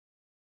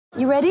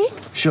You ready?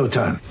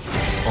 Showtime.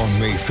 On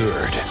May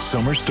 3rd,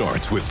 summer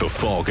starts with The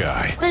Fall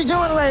Guy. Let's do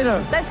it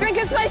later. Let's drink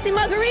a spicy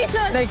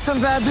margarita. Make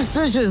some bad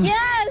decisions.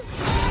 Yes!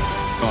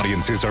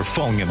 Audiences are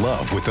falling in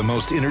love with the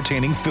most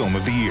entertaining film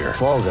of the year.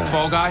 Fall Guy.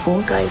 Fall Guy?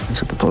 Fall guy.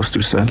 That's what the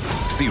poster said.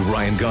 See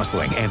Ryan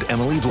Gosling and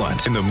Emily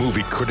Blunt in the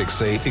movie critics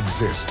say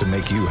exists to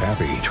make you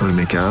happy. Trying to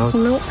make it out?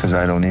 Nope. Because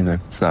I don't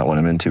either. It's not what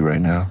I'm into right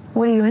now.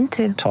 What are you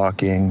into?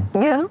 Talking.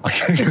 Yeah.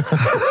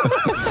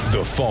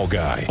 The Fall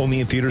Guy.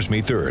 Only in theaters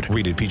May 3rd.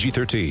 Rated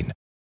PG-13.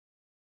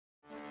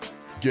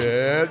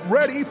 Get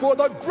ready for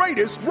the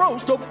greatest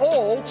roast of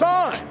all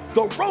time.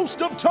 The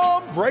Roast of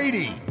Tom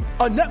Brady.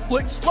 A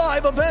Netflix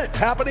live event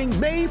happening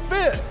May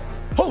 5th.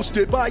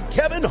 Hosted by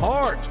Kevin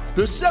Hart.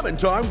 The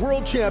 7-time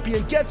world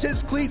champion gets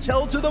his cleats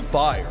held to the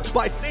fire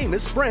by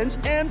famous friends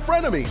and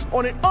frenemies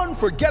on an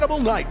unforgettable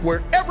night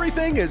where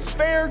everything is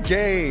fair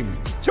game.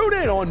 Tune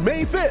in on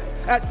May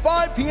 5th at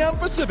 5 p.m.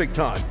 Pacific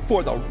time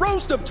for the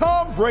Roast of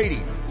Tom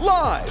Brady.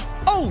 Live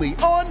only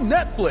on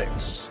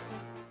Netflix.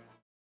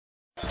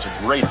 It's a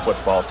great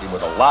football team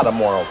with a lot of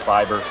moral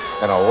fiber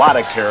and a lot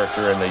of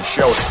character, and they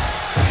showed it.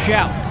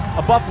 Shout,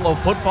 a Buffalo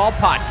football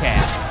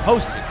podcast,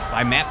 hosted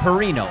by Matt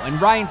Perino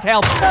and Ryan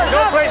Talbot.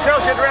 No place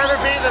else you'd rather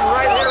be than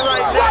right here,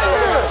 right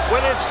now.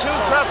 When it's too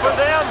tough for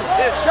them,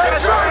 it's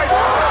just right.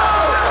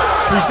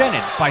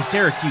 Presented by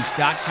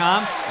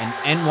Syracuse.com and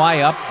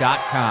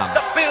NYUp.com.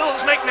 The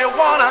Bills make me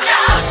wanna.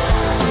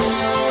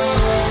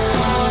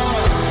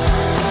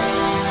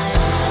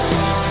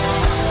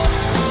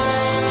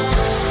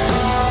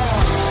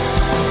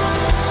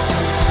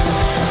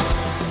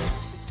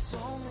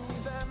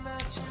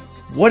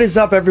 What is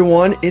up,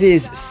 everyone? It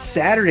is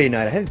Saturday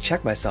night. I had to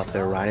check myself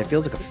there, Ryan. It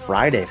feels like a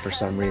Friday for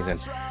some reason.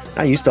 I'm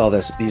not used to all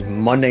these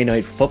Monday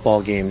night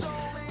football games.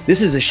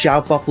 This is the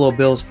Shout Buffalo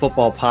Bills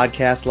football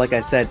podcast. Like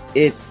I said,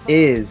 it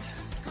is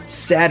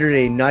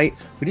Saturday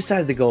night. We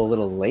decided to go a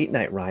little late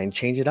night, Ryan,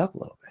 change it up a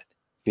little bit.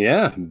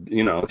 Yeah,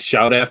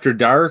 shout after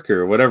dark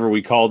or whatever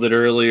we called it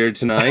earlier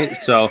tonight.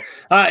 So,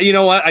 you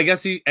know what? I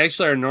guess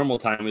actually our normal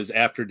time is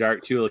after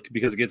dark too,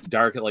 because it gets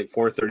dark at like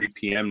 4:30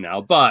 p.m.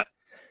 now. But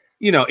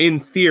in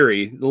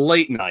theory,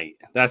 late night,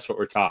 that's what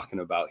we're talking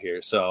about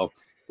here. So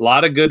a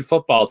lot of good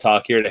football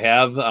talk here to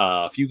have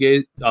a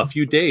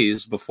few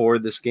days before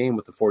this game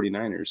with the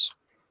 49ers.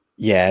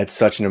 Yeah, it's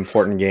such an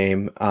important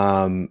game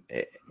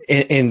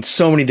in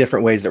so many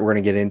different ways that we're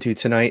going to get into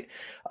tonight.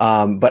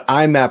 But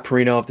I'm Matt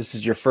Perino. If this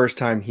is your first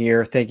time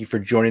here, thank you for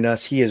joining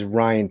us. He is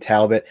Ryan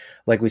Talbot.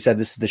 Like we said,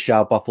 this is the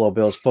Shout Buffalo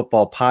Bills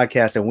football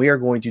podcast, and we are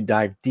going to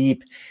dive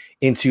deep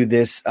into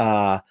this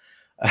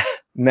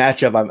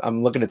matchup.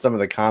 I'm looking at some of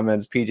the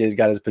comments. PJ's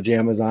got his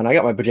pajamas on. I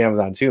got my pajamas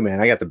on too,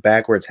 man. I got the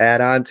backwards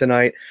hat on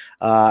tonight.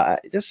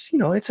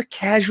 It's a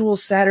casual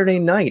Saturday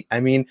night. I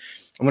mean,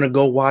 I'm going to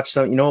go watch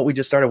some, what we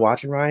just started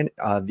watching, Ryan?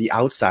 The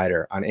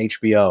Outsider on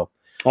HBO.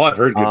 Oh, I've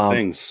heard good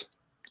things.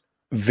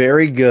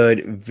 Very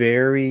good.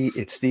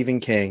 It's Stephen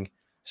King.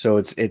 So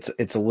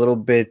it's a little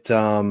bit,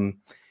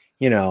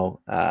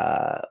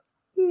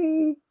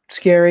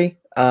 scary.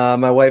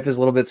 My wife is a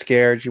little bit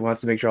scared. She wants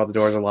to make sure all the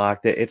doors are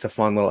locked. It's a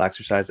fun little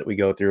exercise that we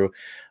go through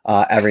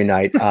every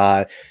night.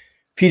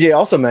 PJ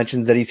also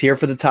mentions that he's here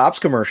for the Topps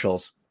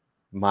commercials.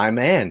 My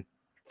man,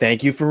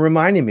 thank you for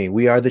reminding me.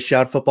 We are the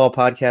Shout Football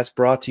Podcast,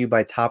 brought to you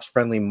by Topps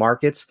Friendly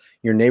Markets,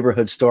 your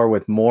neighborhood store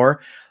with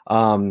more.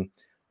 I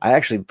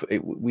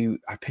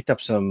picked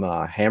up some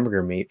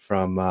hamburger meat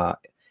from.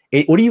 What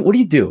do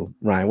you do,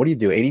 Ryan? What do you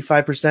do?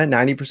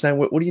 85%,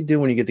 90%? What do you do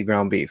when you get the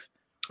ground beef?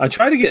 I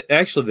try to get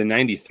actually the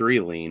 93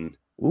 lean.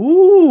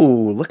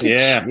 Ooh, look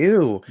at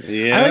you.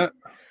 Yeah.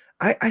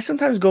 I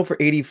sometimes go for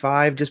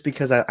 85 just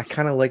because I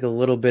kind of like a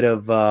little bit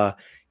of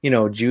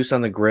juice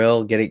on the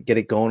grill, get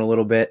it going a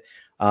little bit.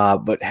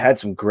 But had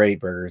some great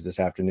burgers this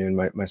afternoon.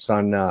 My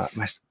son,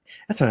 that's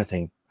another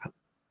thing.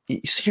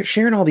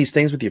 Sharing all these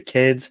things with your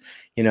kids,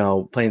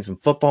 playing some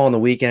football on the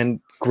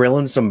weekend,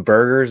 grilling some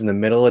burgers in the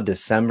middle of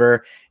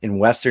December in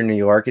Western New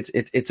York.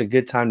 It's a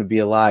good time to be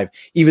alive,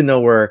 even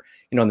though we're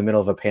in the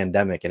middle of a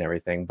pandemic and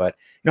everything. But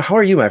how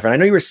are you, my friend? I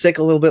know you were sick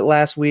a little bit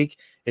last week.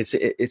 It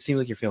seems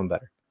like you're feeling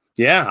better.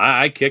 Yeah,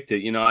 I kicked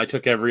it. I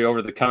took every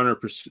over-the-counter,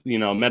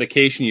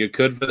 medication you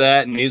could for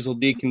that, nasal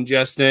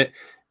decongestant.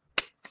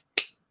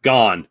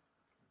 Gone.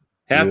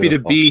 Happy to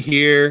be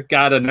here.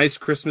 Got a nice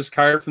Christmas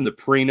card from the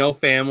Perino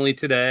family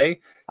today.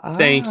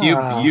 Thank you.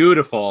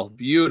 Beautiful,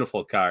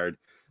 beautiful card.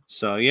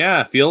 So,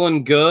 yeah,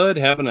 feeling good.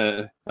 Having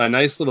a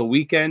nice little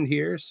weekend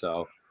here.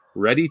 So,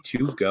 ready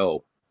to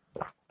go.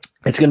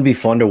 It's going to be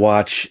fun to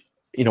watch,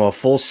 a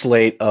full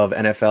slate of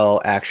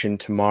NFL action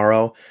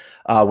tomorrow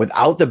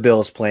without the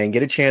Bills playing.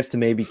 Get a chance to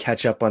maybe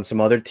catch up on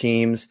some other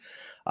teams,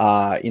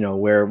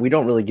 where we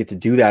don't really get to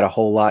do that a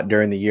whole lot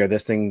during the year.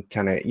 This thing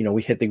kind of,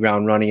 we hit the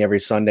ground running every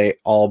Sunday,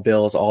 all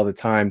Bills all the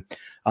time.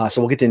 So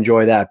we'll get to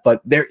enjoy that.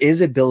 But there is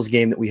a Bills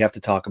game that we have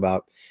to talk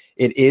about.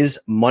 It is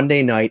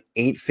Monday night,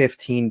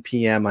 8:15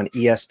 p.m. on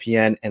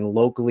ESPN and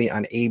locally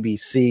on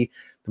ABC,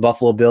 the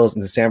Buffalo Bills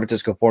and the San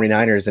Francisco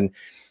 49ers. And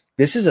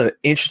this is an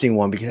interesting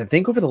one because I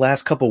think over the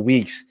last couple of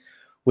weeks,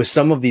 with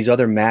some of these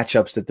other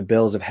matchups that the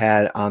Bills have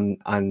had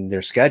on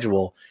their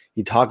schedule,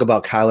 you talk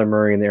about Kyler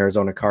Murray and the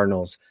Arizona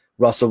Cardinals,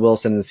 Russell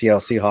Wilson and the Seattle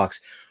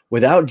Seahawks.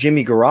 Without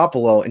Jimmy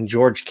Garoppolo and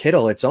George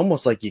Kittle, it's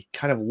almost like you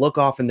kind of look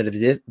off into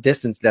the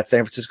distance, that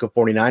San Francisco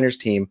 49ers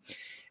team,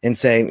 and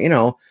say,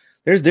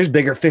 there's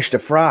bigger fish to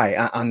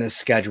fry on this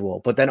schedule.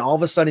 But then all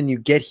of a sudden you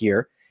get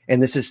here,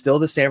 and this is still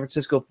the San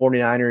Francisco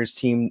 49ers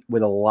team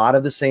with a lot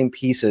of the same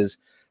pieces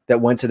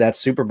that went to that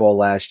Super Bowl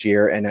last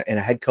year, and a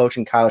head coach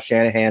in Kyle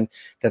Shanahan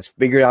that's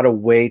figured out a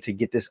way to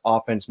get this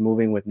offense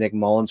moving with Nick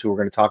Mullins, who we're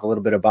going to talk a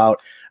little bit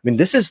about. I mean,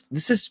 this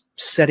is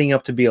setting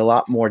up to be a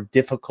lot more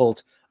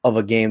difficult of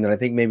a game than I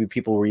think maybe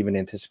people were even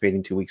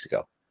anticipating 2 weeks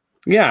ago.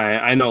 Yeah,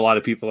 I know a lot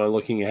of people are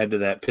looking ahead to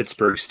that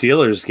Pittsburgh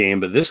Steelers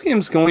game, but this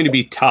game's going to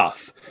be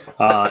tough.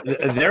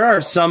 There are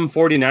some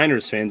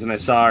 49ers fans, and I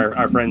saw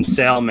our friend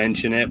Sal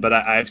mention it, but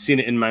I've seen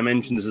it in my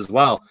mentions as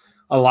well.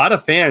 A lot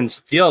of fans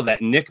feel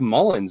that Nick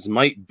Mullins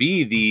might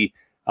be the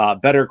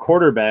better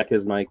quarterback,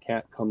 as my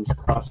cat comes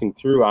crossing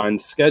through on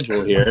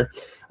schedule here.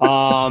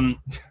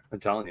 I'm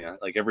telling you,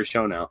 like every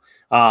show now,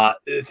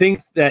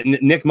 think that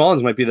Nick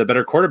Mullins might be the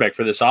better quarterback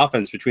for this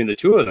offense between the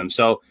two of them.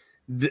 So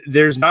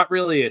there's not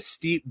really a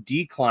steep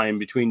decline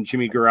between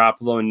Jimmy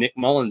Garoppolo and Nick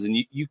Mullins. And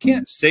you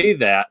can't say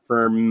that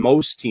for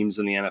most teams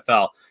in the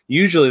NFL.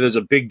 Usually there's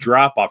a big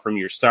drop off from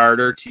your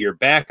starter to your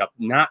backup.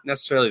 Not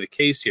necessarily the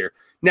case here.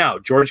 Now,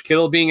 George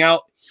Kittle being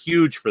out,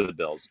 huge for the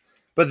Bills.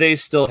 But they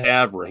still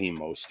have Raheem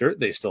Mostert.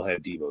 They still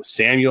have Deebo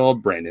Samuel,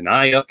 Brandon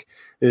Ayuk.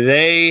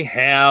 They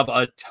have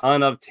a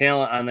ton of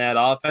talent on that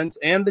offense,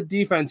 and the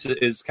defense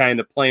is kind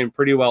of playing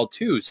pretty well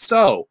too.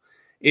 So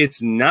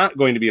it's not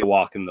going to be a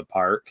walk in the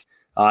park.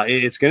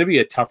 It's going to be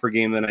a tougher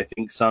game than I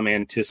think some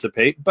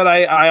anticipate. But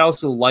I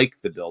also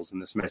like the Bills in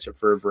this matchup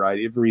for a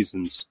variety of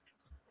reasons.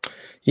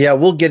 Yeah,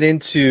 we'll get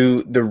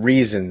into the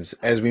reasons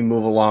as we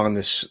move along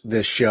this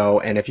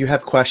show. And if you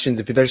have questions,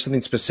 if there's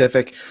something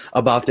specific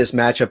about this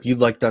matchup you'd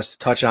like us to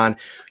touch on,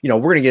 we're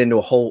going to get into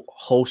a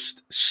whole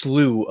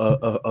slew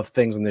of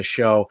things on this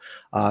show,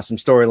 some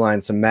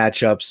storylines, some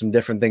matchups, some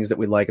different things that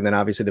we like, and then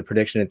obviously the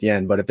prediction at the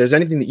end. But if there's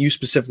anything that you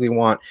specifically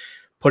want,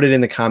 put it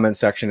in the comment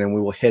section and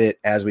we will hit it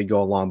as we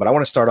go along. But I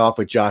want to start off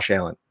with Josh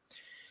Allen.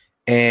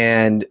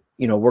 And,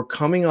 we're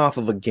coming off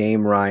of a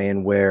game,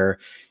 Ryan, where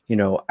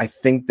I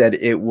think that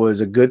it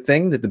was a good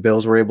thing that the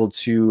Bills were able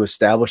to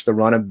establish the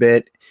run a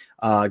bit,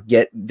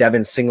 get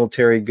Devin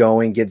Singletary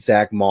going, get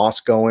Zach Moss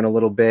going a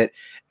little bit.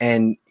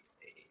 And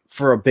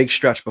for a big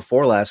stretch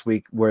before last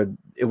week where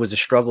it was a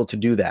struggle to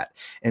do that.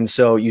 And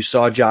so you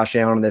saw Josh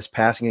Allen in this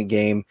passing a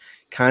game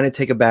kind of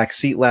take a back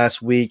seat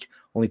last week,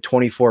 only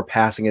 24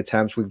 passing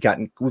attempts. We've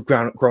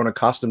grown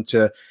accustomed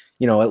to,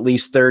 at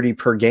least 30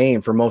 per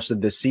game for most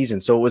of this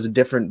season. So it was a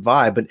different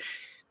vibe, but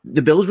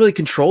the Bills really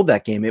controlled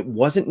that game. It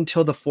wasn't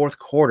until the fourth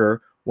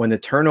quarter when the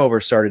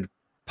turnovers started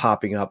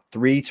popping up,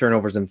 3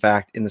 turnovers, in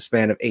fact, in the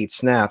span of 8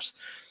 snaps,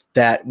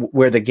 that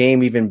where the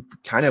game even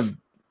kind of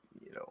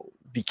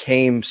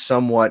became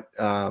somewhat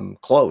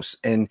close.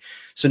 And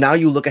so now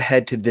you look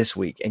ahead to this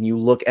week and you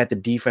look at the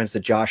defense that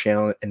Josh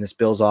Allen and this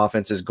Bills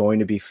offense is going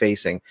to be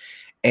facing.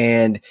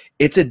 And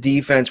it's a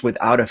defense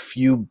without a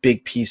few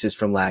big pieces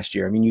from last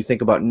year. I mean, you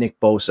think about Nick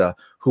Bosa,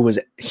 who was,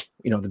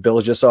 the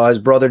Bills just saw his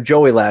brother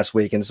Joey last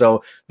week. And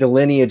so the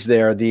lineage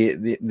there, the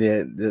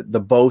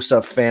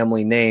Bosa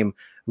family name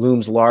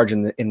looms large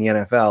in the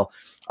NFL.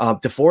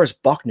 DeForest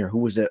Buckner, who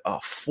was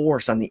a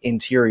force on the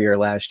interior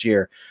last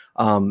year.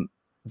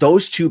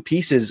 Those two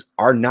pieces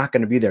are not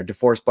going to be there.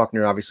 DeForest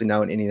Buckner, obviously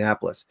now in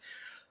Indianapolis,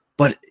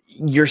 but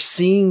you're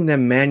seeing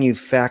them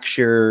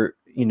manufacture,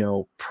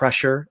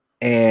 pressure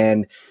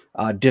and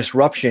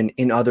disruption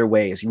in other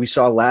ways. We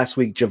saw last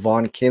week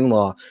Javon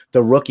Kinlaw,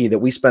 the rookie that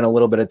we spent a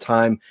little bit of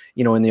time,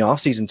 in the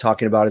offseason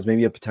talking about as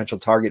maybe a potential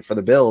target for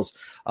the Bills.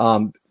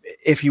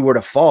 If he were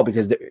to fall,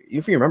 because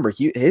if you remember,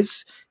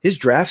 his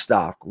draft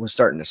stock was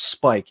starting to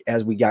spike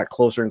as we got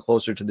closer and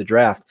closer to the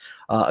draft.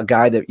 A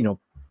guy that,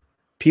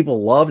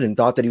 people loved and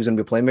thought that he was going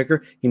to be a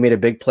playmaker. He made a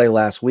big play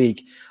last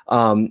week.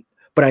 But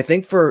I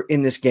think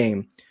in this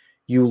game,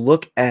 you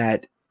look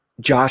at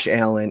Josh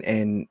Allen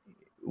and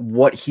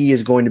what he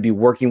is going to be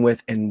working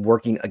with and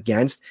working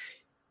against.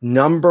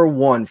 Number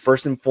one,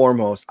 first and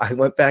foremost, I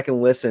went back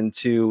and listened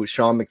to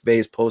Sean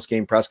McVay's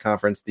post-game press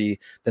conference. The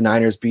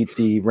Niners beat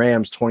the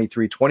Rams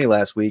 23-20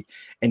 last week,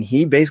 and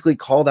he basically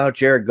called out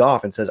Jared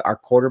Goff and says, our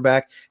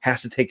quarterback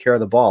has to take care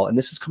of the ball. And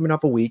this is coming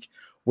off a week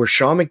where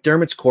Sean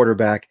McDermott's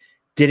quarterback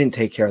didn't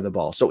take care of the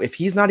ball. So if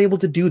he's not able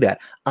to do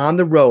that on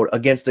the road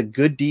against a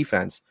good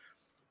defense,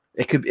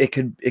 it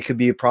could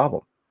be a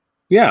problem.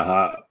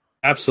 Yeah,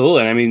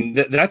 absolutely. I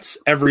mean, that's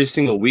every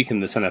single week in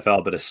this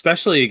NFL, but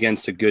especially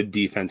against a good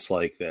defense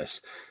like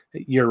this.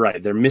 You're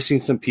right. They're missing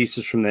some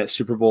pieces from that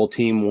Super Bowl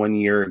team 1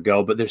 year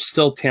ago, but there's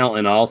still talent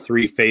in all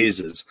 3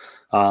 phases.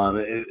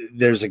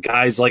 There's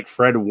guys like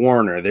Fred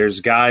Warner. There's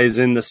guys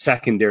in the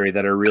secondary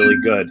that are really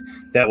good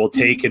that will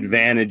take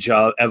advantage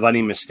of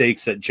any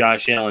mistakes that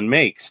Josh Allen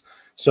makes.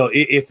 So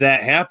if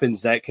that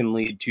happens, that can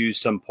lead to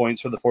some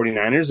points for the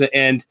 49ers.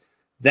 And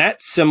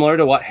That's similar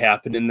to what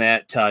happened in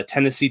that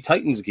Tennessee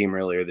Titans game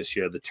earlier this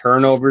year. The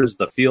turnovers,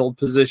 the field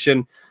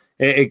position,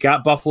 it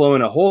got Buffalo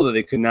in a hole that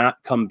they could not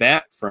come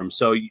back from.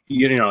 So,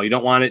 you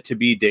don't want it to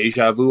be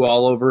deja vu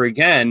all over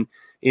again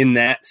in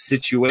that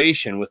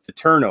situation with the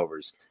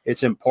turnovers.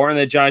 It's important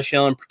that Josh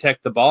Allen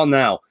protect the ball.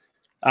 Now,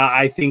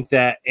 I think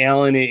that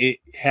Allen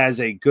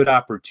has a good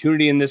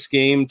opportunity in this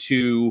game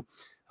to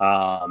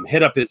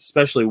hit up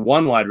especially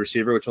one wide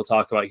receiver, which we'll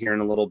talk about here in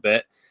a little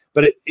bit.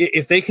 But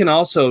if they can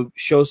also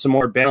show some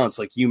more balance,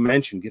 like you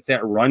mentioned, get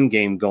that run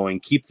game going,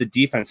 keep the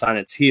defense on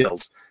its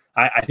heels,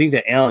 I think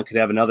that Allen could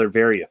have another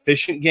very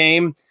efficient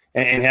game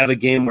and have a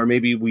game where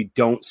maybe we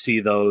don't see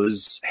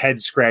those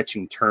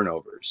head-scratching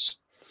turnovers.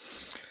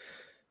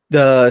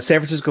 The San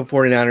Francisco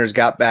 49ers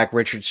got back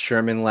Richard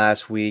Sherman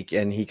last week,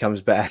 and he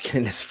comes back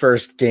in his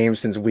first game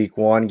since week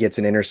 1, gets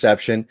an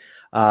interception.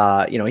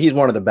 He's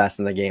one of the best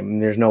in the game,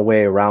 and there's no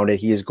way around it.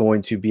 He is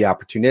going to be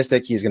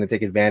opportunistic. He's going to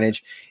take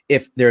advantage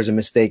if there's a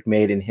mistake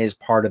made in his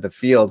part of the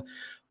field.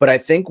 But I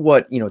think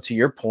to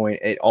your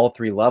point, at all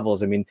three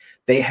levels, I mean,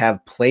 they have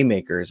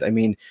playmakers. I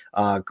mean,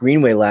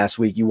 Greenway last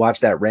week, you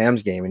watched that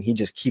Rams game, and he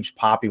just keeps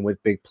popping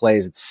with big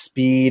plays. It's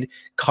speed,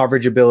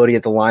 coverage ability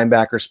at the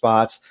linebacker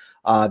spots,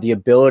 the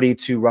ability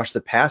to rush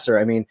the passer.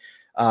 I mean,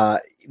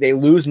 they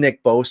lose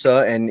Nick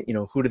Bosa, and,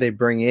 who do they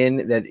bring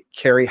in? That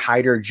Kerry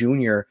Hyder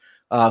Jr.,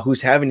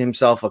 who's having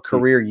himself a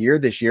career year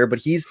this year, but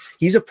he's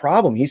a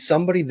problem. He's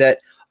somebody that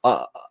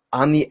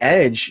on the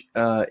edge,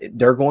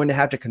 they're going to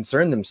have to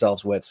concern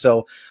themselves with.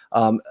 So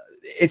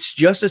it's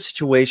just a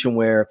situation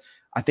where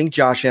I think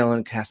Josh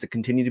Allen has to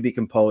continue to be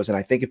composed. And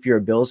I think if you're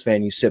a Bills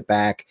fan, you sit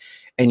back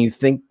and you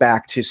think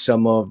back to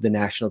some of the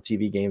national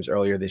TV games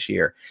earlier this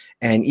year,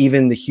 and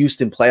even the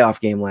Houston playoff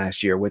game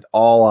last year, with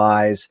all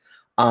eyes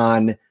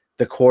on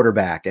the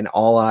quarterback and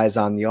all eyes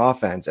on the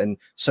offense, and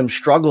some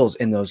struggles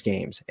in those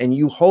games. And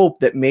you hope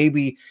that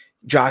maybe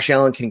Josh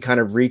Allen can kind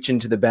of reach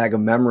into the bag of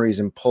memories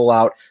and pull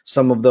out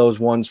some of those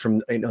ones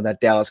from that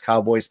Dallas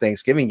Cowboys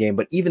Thanksgiving game.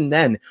 But even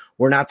then,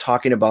 we're not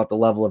talking about the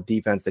level of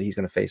defense that he's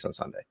going to face on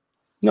Sunday.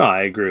 No,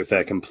 I agree with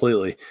that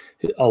completely.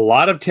 A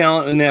lot of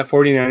talent in that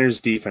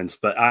 49ers defense,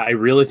 but I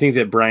really think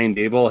that Brian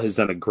Daboll has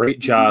done a great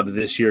job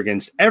this year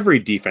against every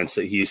defense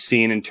that he's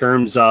seen in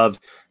terms of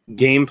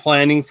game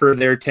planning for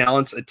their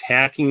talents,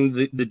 attacking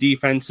the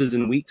defenses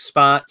in weak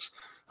spots,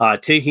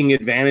 taking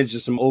advantage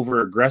of some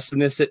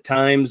over-aggressiveness at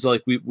times,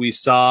 like we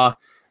saw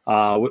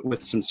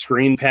with some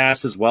screen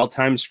passes,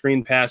 well-timed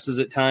screen passes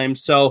at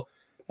times. So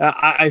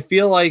I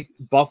feel like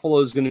Buffalo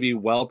is going to be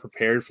well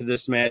prepared for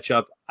this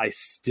matchup. I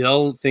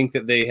still think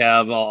that they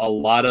have a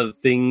lot of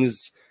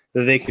things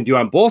that they can do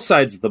on both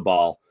sides of the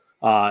ball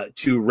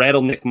to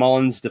rattle Nick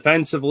Mullins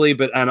defensively,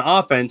 but on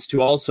offense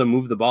to also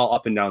move the ball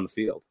up and down the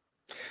field.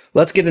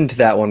 Let's get into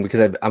that one,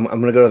 because I'm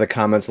going to go to the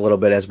comments a little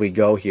bit as we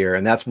go here.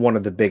 And that's one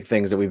of the big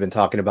things that we've been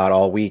talking about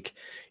all week,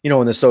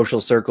 in the social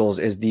circles,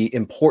 is the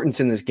importance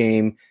in this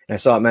game. And I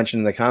saw it mentioned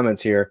in the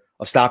comments here,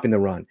 of stopping the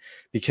run,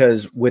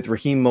 because with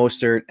Raheem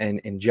Mostert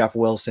and Jeff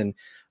Wilson,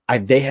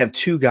 they have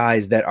two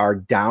guys that are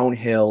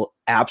downhill,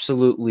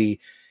 absolutely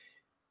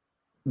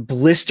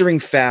blistering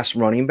fast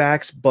running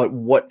backs. But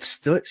what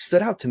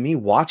stood out to me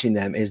watching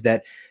them is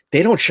that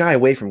they don't shy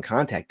away from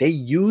contact. They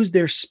use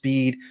their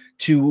speed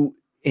to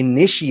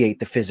initiate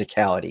the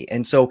physicality.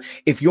 And so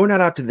if you're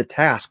not up to the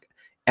task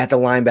at the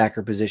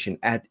linebacker position,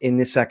 in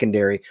the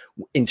secondary,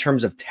 in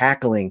terms of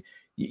tackling,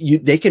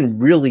 they can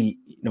really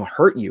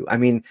hurt you. I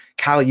mean,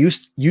 Kyle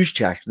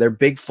Juszczyk, their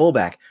big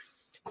fullback,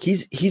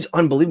 he's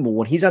unbelievable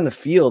when he's on the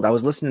field. I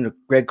was listening to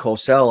Greg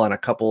Cosell on a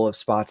couple of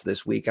spots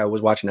this week. I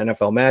was watching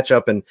NFL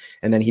Matchup, and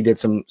then he did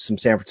some San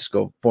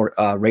Francisco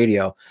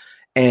radio.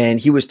 And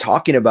he was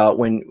talking about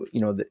when,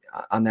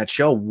 on that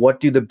show, what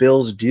do the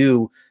Bills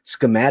do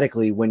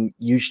schematically when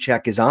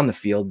Juszczyk is on the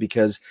field?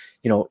 Because,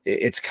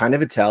 it's kind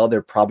of a tell.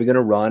 They're probably going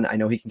to run. I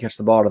know he can catch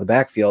the ball out of the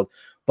backfield,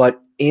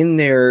 but in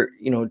their,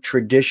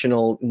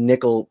 traditional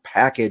nickel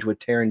package with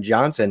Taron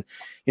Johnson,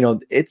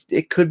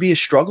 it could be a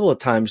struggle at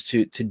times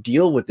to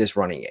deal with this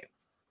running game.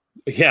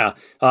 Yeah.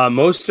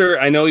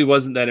 Mostert, I know he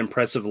wasn't that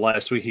impressive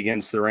last week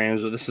against the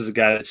Rams, but this is a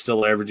guy that's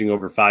still averaging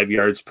over 5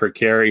 yards per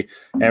carry,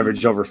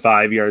 averaged over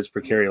 5 yards per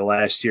carry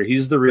last year.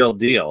 He's the real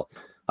deal.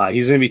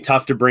 He's going to be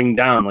tough to bring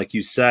down, like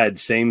you said.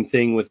 Same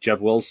thing with Jeff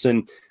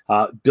Wilson.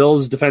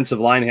 Bills' defensive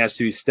line has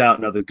to be stout.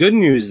 Now, the good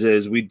news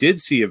is we did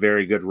see a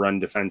very good run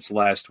defense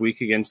last week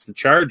against the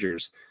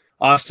Chargers.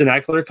 Austin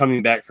Eckler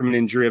coming back from an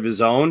injury of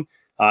his own.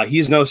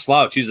 He's no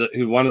slouch. He's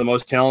one of the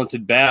most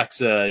talented backs,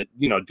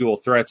 dual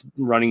threats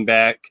running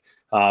back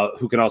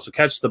who can also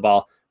catch the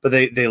ball. But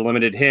they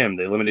limited him.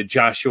 They limited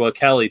Joshua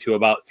Kelly to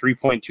about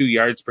 3.2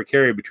 yards per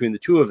carry between the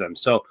two of them.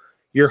 So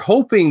you're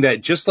hoping that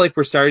just like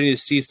we're starting to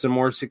see some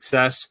more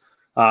success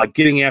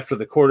getting after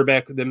the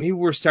quarterback, that maybe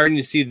we're starting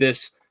to see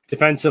this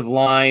defensive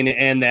line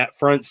and that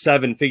front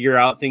seven figure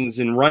out things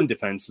in run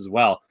defense as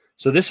well.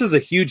 So this is a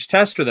huge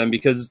test for them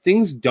because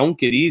things don't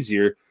get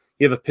easier.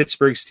 You have a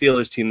Pittsburgh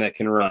Steelers team that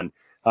can run.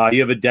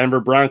 You have a Denver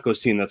Broncos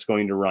team that's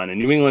going to run, a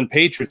New England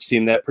Patriots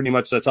team that pretty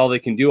much that's all they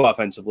can do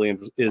offensively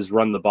is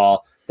run the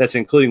ball. That's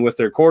including with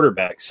their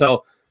quarterback.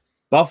 So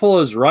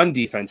Buffalo's run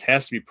defense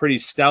has to be pretty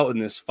stout in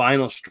this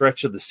final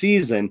stretch of the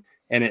season,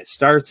 and it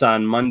starts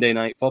on Monday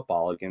Night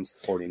Football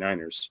against the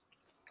 49ers.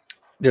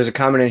 There's a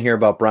comment in here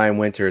about Brian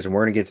Winters, and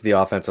we're going to get to the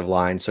offensive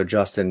line. So,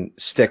 Justin,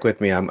 stick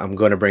with me. I'm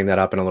going to bring that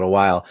up in a little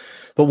while.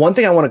 But one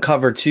thing I want to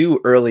cover, too,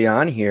 early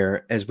on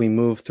here as we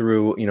move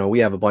through, we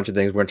have a bunch of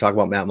things. We're going to talk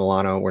about Matt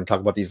Milano. We're going to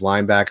talk about these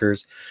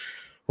linebackers.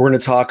 We're going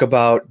to talk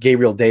about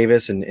Gabriel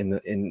Davis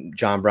and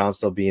John Brown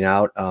still being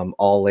out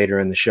all later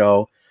in the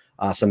show,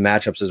 some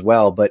matchups as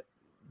well. But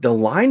the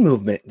line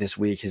movement this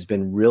week has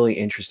been really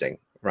interesting,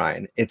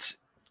 Ryan. It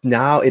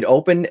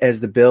opened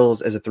as the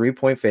Bills as a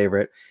 3-point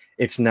favorite.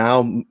 It's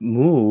now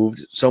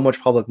moved. So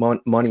much public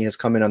money has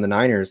come in on the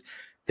Niners.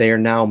 They are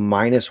now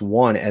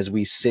 -1 as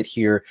we sit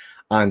here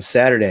on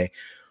Saturday.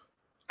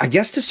 I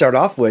guess to start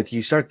off with,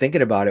 you start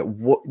thinking about it.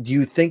 What do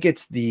you think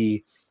it's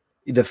the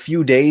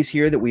few days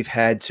here that we've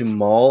had to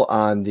mull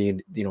on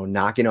the,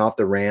 knocking off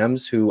the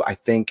Rams, who I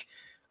think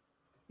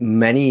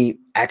many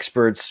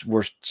experts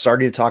were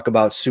starting to talk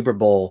about Super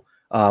Bowl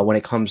when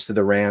it comes to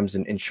the Rams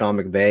and Sean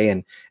McVay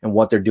and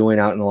what they're doing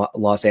out in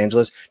Los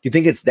Angeles. Do you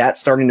think it's that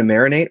starting to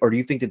marinate, or do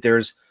you think that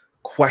there's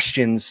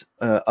questions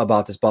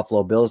about this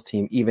Buffalo Bills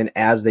team even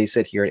as they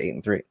sit here at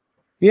 8-3?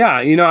 Yeah,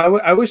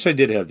 I wish I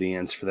did have the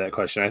answer for that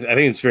question. I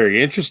think it's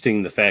very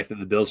interesting, the fact that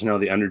the Bills are now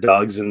the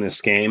underdogs in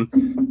this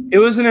game. It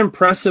was an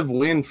impressive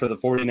win for the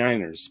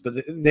 49ers, but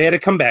they had to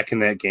come back in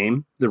that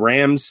game. The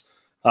Rams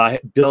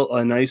built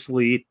a nice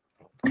lead,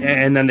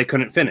 and then they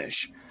couldn't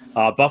finish.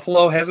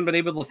 Buffalo hasn't been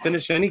able to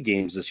finish any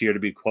games this year, to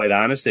be quite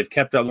honest. They've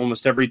kept up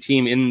almost every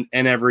team in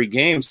every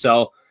game.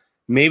 So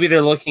maybe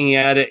they're looking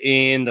at it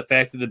in the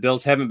fact that the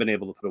Bills haven't been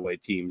able to put away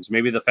teams.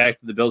 Maybe the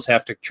fact that the Bills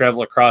have to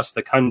travel across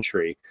the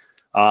country.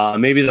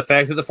 Maybe the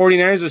fact that the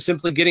 49ers are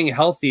simply getting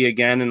healthy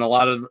again in a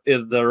lot of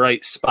the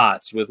right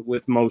spots with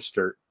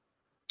Mostert,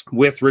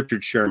 with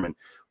Richard Sherman,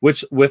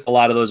 with a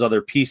lot of those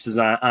other pieces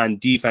on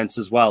defense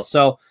as well.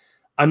 So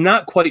I'm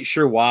not quite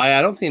sure why.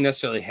 I don't think it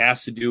necessarily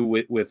has to do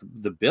with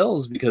the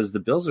Bills, because the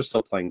Bills are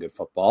still playing good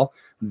football.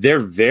 They're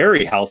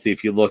very healthy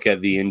if you look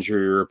at the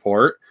injury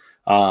report,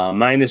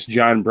 minus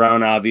John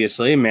Brown,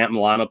 obviously, Matt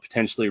Milano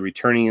potentially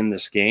returning in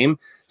this game.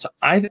 So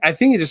I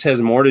think it just has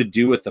more to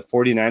do with the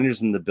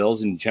 49ers and the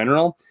Bills in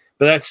general,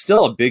 but that's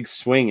still a big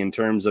swing in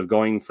terms of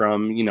going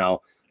from, -3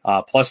 to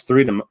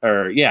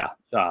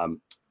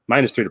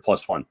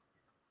 +1.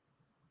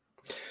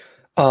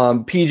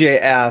 PJ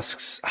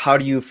asks, how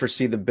do you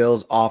foresee the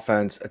Bills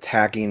offense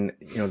attacking,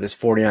 this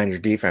 49ers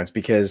defense?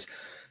 Because,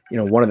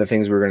 one of the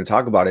things we're going to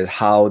talk about is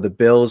how the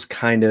Bills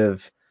kind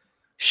of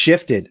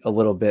shifted a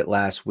little bit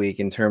last week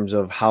in terms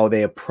of how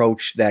they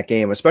approached that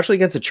game, especially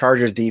against the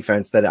Chargers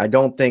defense that I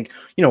don't think,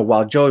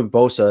 while Joey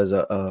Bosa is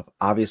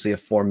obviously a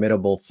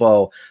formidable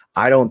foe,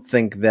 I don't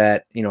think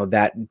that,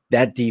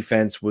 that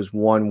defense was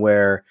one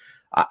where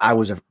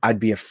I'd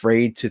be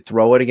afraid to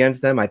throw it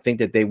against them. I think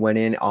that they went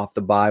in off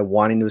the bye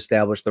wanting to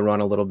establish the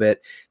run a little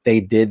bit. They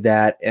did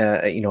that,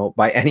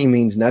 by any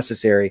means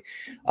necessary.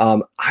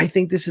 I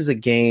think this is a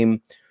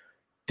game,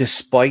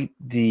 despite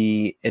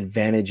the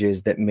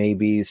advantages that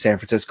maybe San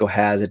Francisco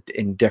has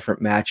in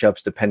different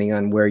matchups, depending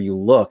on where you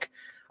look,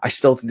 I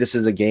still think this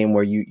is a game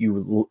where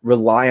you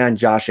rely on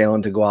Josh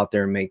Allen to go out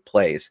there and make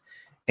plays.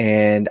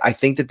 And I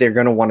think that they're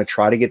going to want to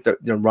try to get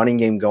the running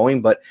game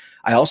going, but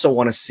I also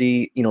want to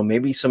see,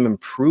 maybe some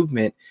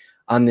improvement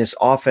on this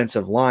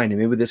offensive line. And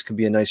maybe this could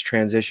be a nice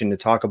transition to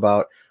talk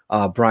about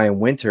Brian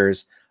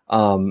Winters.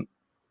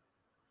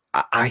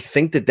 I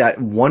think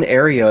that one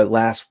area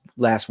last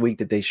week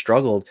that they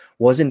struggled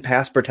was in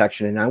pass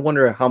protection. And I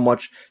wonder how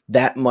much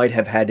that might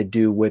have had to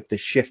do with the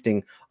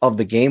shifting of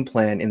the game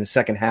plan in the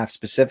second half,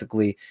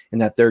 specifically in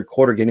that third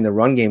quarter, getting the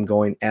run game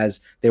going as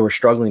they were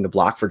struggling to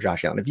block for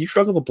Josh Allen. If you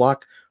struggle to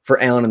block for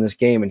Allen in this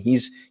game and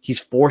he's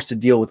forced to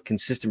deal with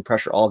consistent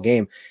pressure all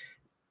game,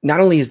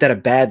 not only is that a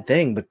bad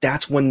thing, but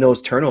that's when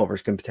those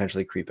turnovers can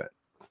potentially creep in.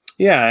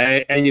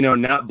 Yeah,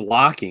 and not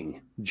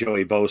blocking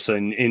Joey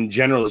Bosa in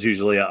general is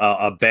usually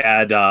a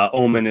bad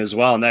omen as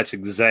well, and that's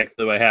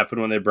exactly what happened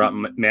when they brought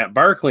Matt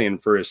Barkley in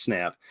for his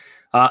snap.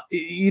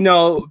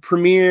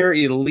 Premier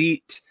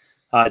elite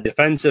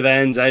defensive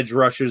ends, edge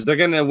rushers, they're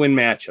going to win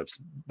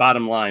matchups,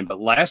 bottom line. But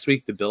last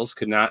week the Bills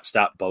could not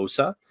stop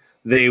Bosa.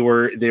 They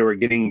were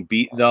getting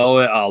beat though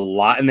a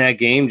lot in that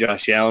game.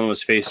 Josh Allen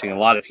was facing a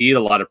lot of heat, a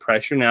lot of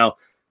pressure. Now,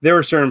 there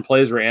were certain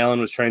plays where Allen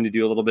was trying to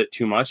do a little bit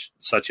too much,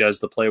 such as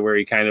the play where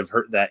he kind of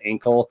hurt that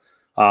ankle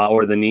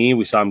or the knee.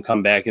 We saw him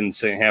come back in the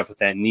second half with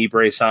that knee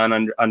brace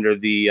on under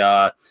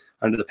the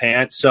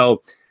pants.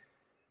 So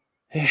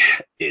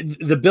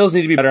the Bills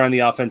need to be better on the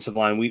offensive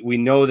line. We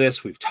know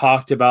this. We've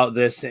talked about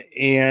this.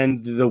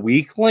 And the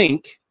weak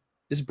link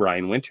is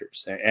Brian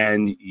Winters.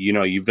 And,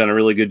 you've done a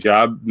really good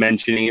job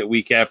mentioning it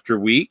week after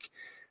week.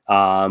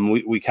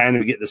 We kind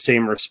of get the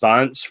same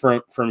response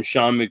from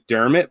Sean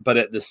McDermott, but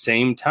at the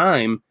same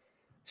time,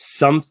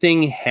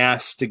 something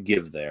has to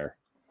give there.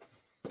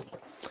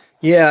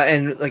 Yeah,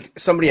 and like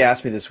somebody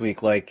asked me this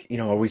week, like,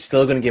 are we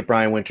still going to get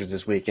Brian Winters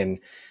this week? And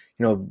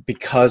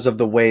because of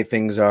the way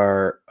things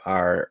are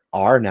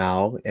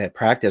now at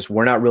practice,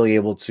 we're not really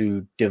able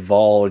to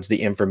divulge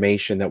the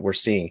information that we're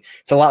seeing.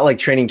 It's a lot like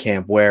training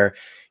camp where,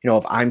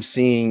 if I'm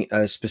seeing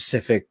a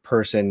specific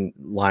person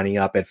lining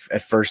up at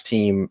first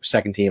team,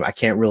 second team, I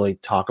can't really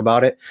talk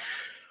about it.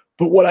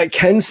 But what I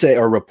can say,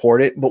 or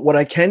report it, but what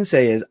I can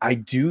say is I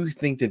do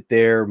think that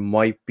there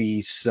might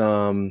be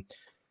some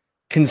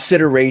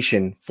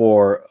consideration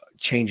for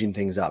changing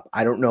things up.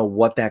 I don't know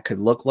what that could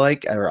look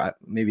like, or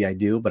maybe I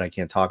do, but I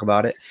can't talk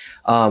about it.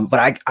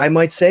 But I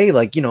might say,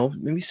 like,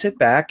 maybe sit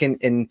back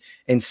and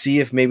see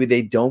if maybe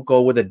they don't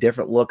go with a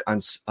different look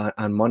on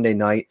Monday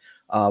night.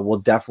 We'll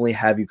definitely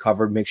have you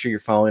covered. Make sure you're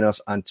following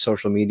us on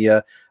social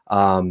media.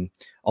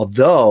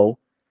 Although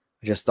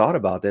I just thought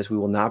about this, we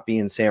will not be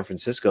in San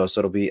Francisco,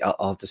 so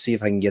I'll have to see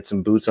if I can get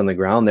some boots on the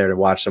ground there to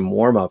watch some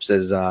warm-ups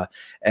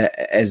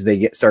as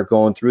they start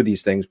going through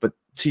these things. But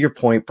to your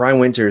point, Brian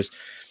Winters,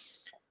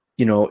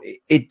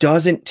 it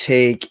doesn't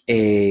take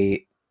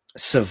a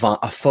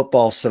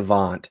football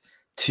savant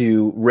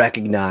to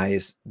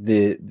recognize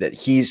that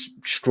he's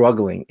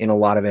struggling in a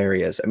lot of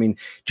areas. I mean,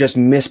 just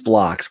missed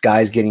blocks,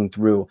 guys getting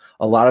through.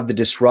 A lot of the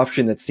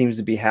disruption that seems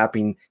to be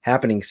happening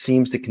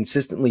seems to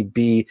consistently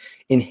be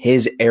in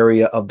his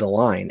area of the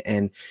line.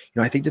 And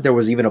I think that there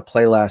was even a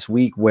play last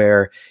week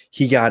where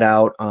he got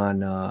out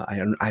on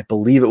I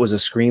believe it was a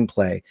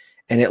screenplay,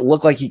 and it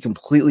looked like he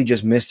completely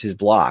just missed his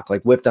block,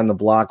 like whiffed on the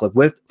block, like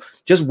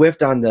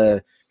whiffed on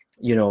the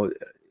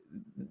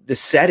the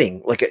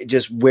setting, like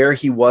just where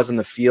he was in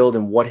the field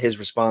and what his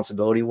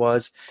responsibility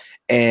was.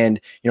 And,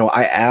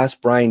 I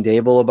asked Brian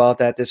Daboll about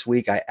that this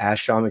week. I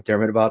asked Sean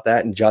McDermott about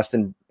that, and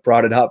Justin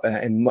brought it up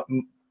and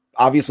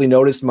obviously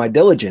noticed my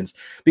diligence,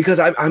 because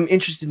I'm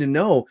interested to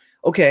know,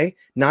 okay,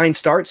 9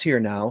 starts here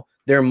now.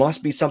 There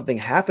must be something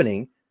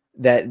happening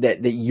that's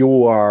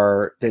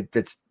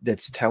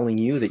telling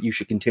you that you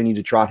should continue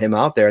to trot him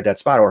out there at that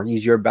spot, or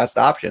he's your best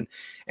option.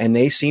 And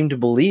they seem to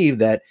believe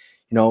that,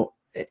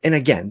 and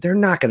again, they're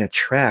not going to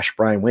trash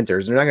Brian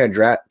Winters. They're not going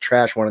to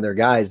trash one of their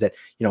guys that,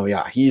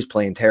 he's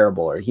playing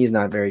terrible or he's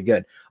not very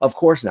good. Of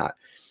course not.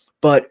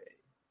 But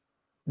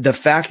the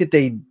fact that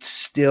they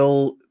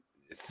still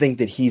think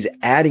that he's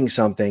adding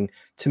something,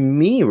 to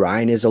me,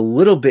 Ryan, is a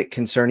little bit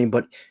concerning.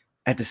 But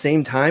at the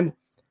same time,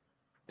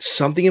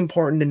 something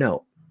important to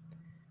note.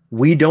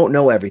 We don't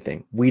know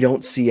everything. We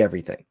don't see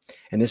everything.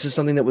 And this is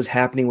something that was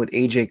happening with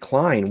AJ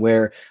Klein,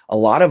 where a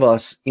lot of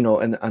us,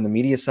 on the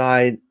media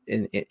side,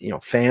 and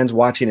fans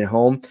watching at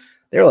home,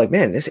 they're like,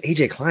 man, this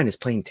AJ Klein is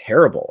playing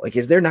terrible. Like,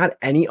 is there not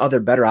any other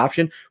better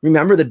option?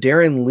 Remember the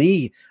Darren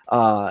Lee,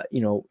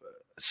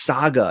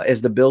 saga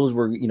as the Bills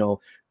were,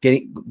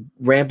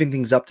 ramping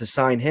things up to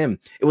sign him.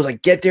 It was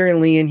like, get Darren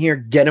Lee in here,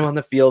 get him on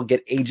the field,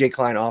 get AJ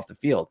Klein off the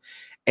field.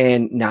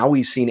 And now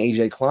we've seen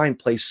AJ Klein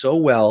play so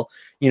well,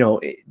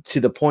 to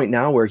the point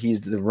now where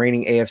he's the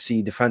reigning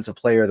AFC Defensive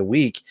Player of the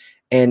Week.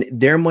 And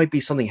there might be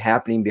something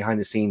happening behind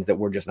the scenes that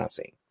we're just not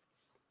seeing.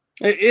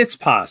 It's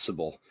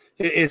possible.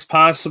 It's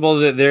possible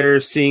that they're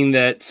seeing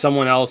that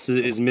someone else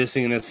is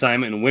missing an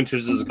assignment and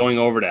Winters is going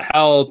over to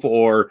help,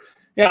 or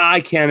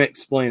I can't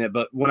explain it.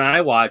 But when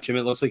I watch him,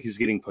 it looks like he's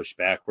getting pushed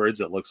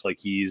backwards. It looks like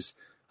he's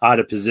out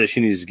of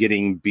position. He's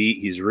getting beat.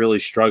 He's really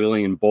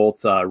struggling in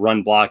both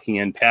run blocking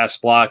and pass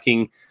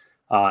blocking.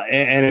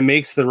 And it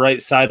makes the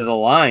right side of the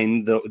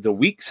line, the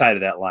weak side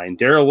of that line.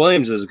 Darrell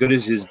Williams, as good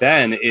as he's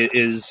been,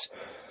 is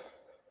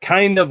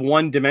kind of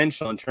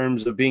one-dimensional in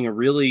terms of being a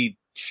really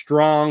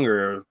strong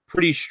or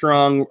pretty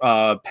strong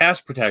pass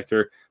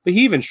protector, but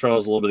he even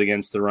struggles a little bit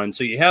against the run.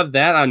 So you have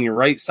that on your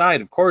right side.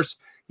 Of course,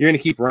 you're going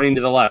to keep running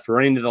to the left,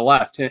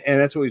 and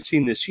that's what we've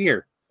seen this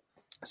year.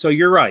 So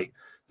you're right.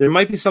 There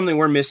might be something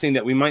we're missing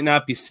that we might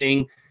not be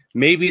seeing.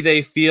 Maybe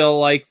they feel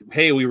like,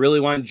 hey, we really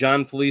want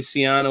John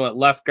Feliciano at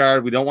left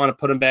guard. We don't want to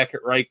put him back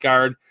at right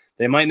guard.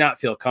 They might not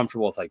feel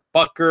comfortable with like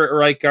Butker at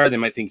right guard. They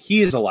might think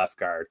he is a left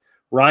guard.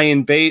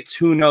 Ryan Bates,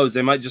 who knows?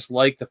 They might just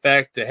like the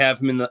fact to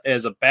have him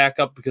as a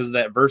backup because of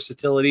that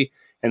versatility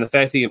and the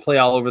fact that he can play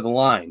all over the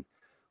line.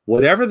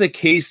 Whatever the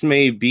case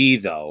may be,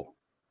 though,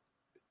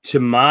 to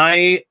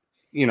my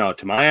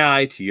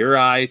eye, to your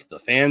eye, to the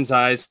fans'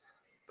 eyes,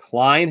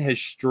 Klein has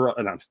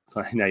struggled.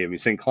 Now you have me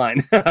saying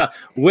Klein.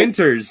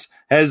 Winters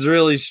has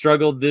really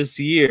struggled this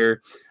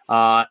year,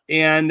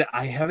 and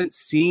I haven't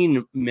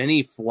seen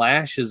many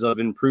flashes of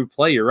improved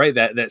play. You're right,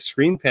 that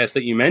screen pass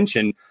that you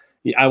mentioned.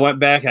 I went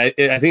back. I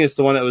think it's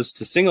the one that was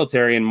to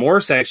Singletary, and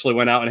Morse actually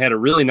went out and had a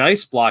really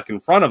nice block in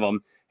front of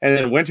him, and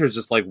then Winters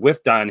just like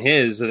whiffed on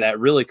his. That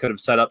really could have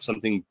set up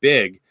something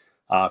big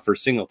for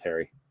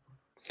Singletary.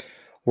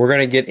 We're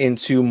going to get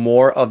into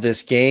more of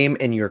this game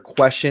and your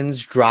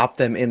questions. Drop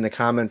them in the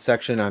comment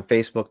section on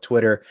Facebook,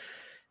 Twitter,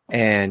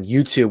 and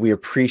YouTube. We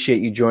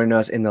appreciate you joining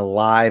us in the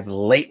live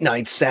late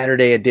night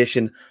Saturday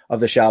edition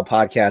of the Shall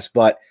Podcast.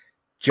 But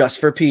just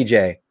for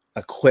PJ,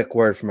 a quick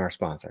word from our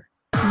sponsor.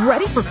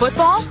 Ready for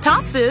football?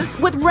 Tops is,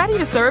 with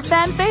ready-to-serve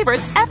fan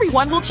favorites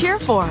everyone will cheer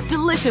for.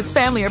 Delicious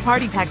family or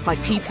party packs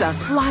like pizza,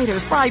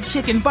 sliders, fried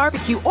chicken,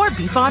 barbecue, or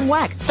beef on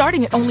weck,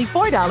 starting at only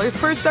 $4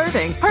 per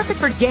serving. Perfect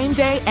for game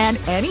day and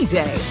any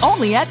day.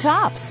 Only at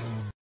Tops.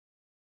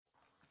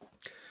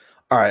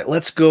 All right,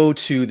 let's go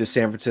to the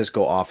San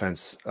Francisco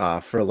offense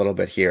for a little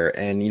bit here.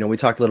 And, we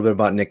talked a little bit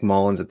about Nick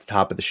Mullins at the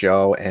top of the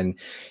show. And,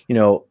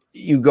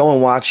 you go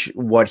and watch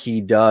what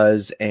he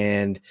does.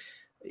 And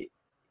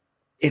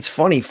it's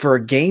funny, for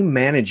a game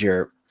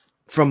manager,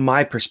 from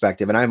my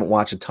perspective, and I haven't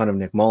watched a ton of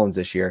Nick Mullins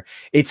this year,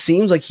 it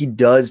seems like he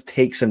does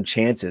take some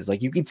chances.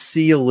 Like, you could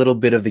see a little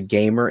bit of the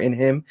gamer in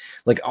him,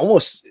 like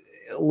almost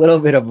a little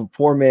bit of a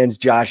poor man's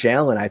Josh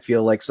Allen. I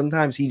feel like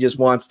sometimes he just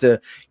wants to,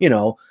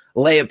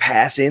 lay a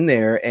pass in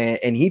there,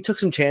 and he took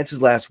some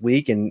chances last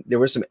week, and there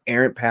were some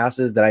errant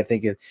passes that I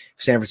think if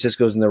San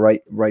Francisco's in the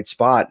right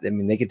spot, I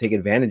mean, they could take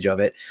advantage of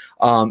it.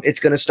 It's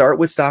going to start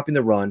with stopping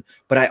the run,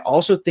 but I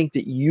also think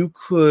that you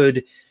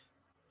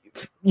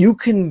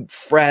can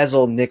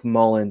frazzle Nick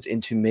Mullins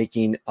into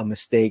making a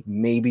mistake,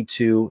 maybe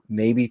 2,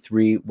 maybe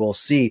 3, we'll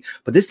see.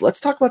 But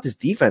let's talk about this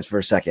defense for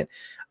a second.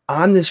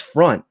 On this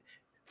front,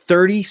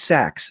 30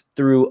 sacks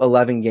through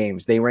 11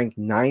 games. They ranked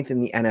 9th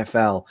in the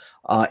NFL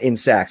in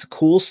sacks.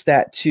 Cool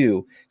stat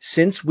too.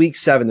 Since week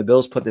 7, the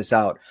Bills put this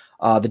out.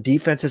 The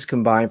defense has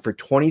combined for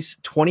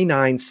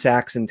 29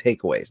 sacks and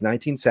takeaways.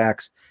 19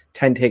 sacks,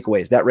 10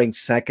 takeaways. That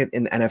ranks 2nd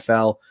in the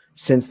NFL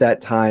since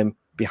that time,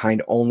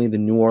 behind only the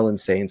New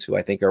Orleans Saints, who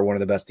I think are one of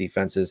the best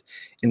defenses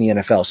in the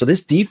NFL. So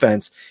this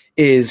defense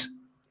is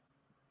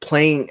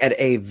playing at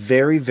a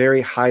very, very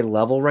high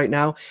level right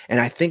now. And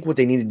I think what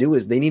they need to do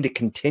is they need to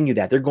continue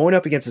that. They're going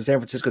up against a San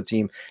Francisco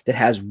team that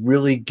has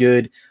really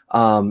good,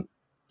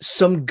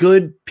 some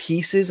good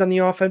pieces on the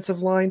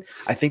offensive line.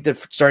 I think they're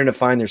starting to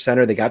find their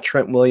center. They got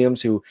Trent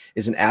Williams, who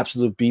is an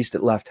absolute beast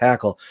at left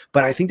tackle.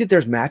 But I think that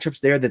there's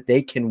matchups there that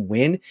they can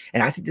win.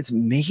 And I think that's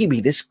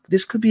maybe this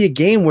could be a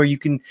game where you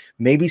can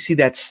maybe see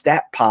that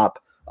stat pop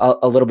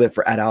a little bit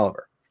for Ed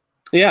Oliver.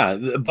 Yeah,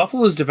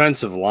 Buffalo's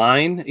defensive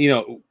line,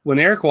 when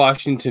Eric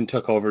Washington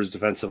took over as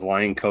defensive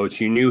line coach,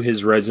 you knew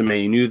his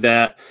resume. You knew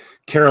that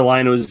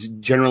Carolina was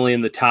generally in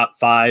the top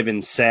 5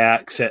 in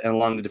sacks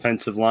along the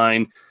defensive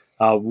line.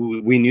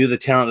 We knew the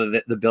talent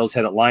that the Bills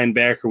had at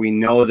linebacker. We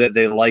know that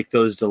they like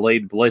those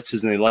delayed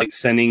blitzes, and they like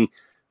sending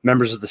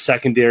members of the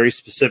secondary,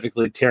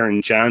 specifically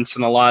Taron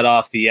Johnson, a lot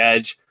off the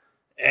edge.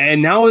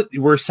 And now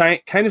we're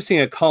kind of seeing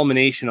a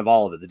culmination of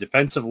all of it. The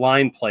defensive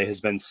line play has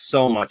been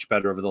so much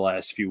better over the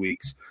last few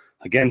weeks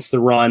against the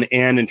run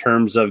and in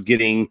terms of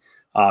getting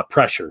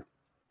pressure.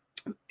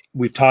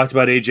 We've talked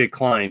about A.J.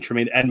 Klein.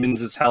 Tremaine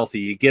Edmonds is healthy.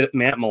 You get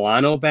Matt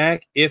Milano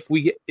back. If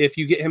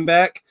you get him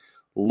back,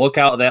 look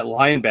out. That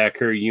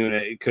linebacker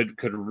unit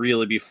could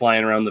really be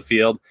flying around the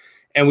field.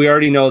 And we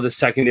already know the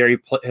secondary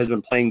has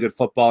been playing good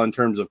football in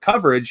terms of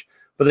coverage,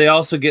 but they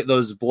also get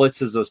those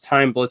blitzes, those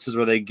time blitzes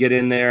where they get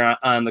in there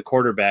on the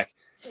quarterback.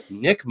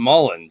 Nick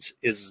Mullins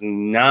is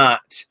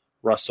not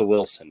Russell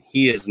Wilson.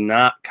 He is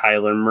not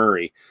Kyler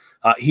Murray.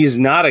 He's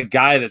not a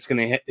guy that's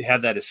going to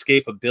have that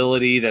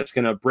escapability, that's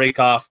going to break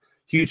off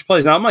huge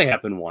plays. Now, it might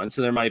happen once,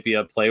 and there might be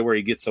a play where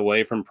he gets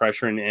away from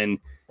pressure and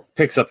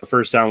picks up a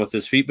first down with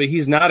his feet, but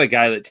he's not a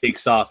guy that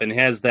takes off and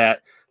has that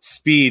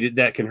speed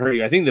that can hurt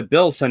you. I think the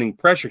Bills sending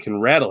pressure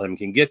can rattle him,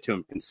 can get to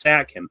him, can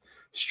sack him,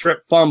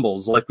 strip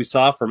fumbles like we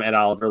saw from Ed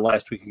Oliver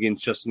last week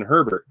against Justin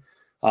Herbert.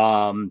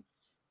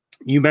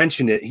 You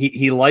mentioned it.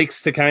 He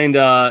likes to kind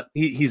of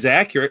he's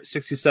accurate,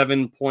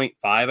 67.5,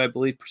 I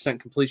believe, percent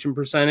completion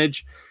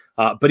percentage.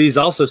 But he's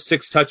also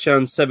 6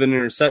 touchdowns, 7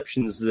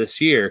 interceptions this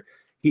year.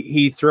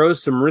 He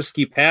throws some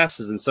risky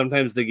passes, and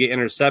sometimes they get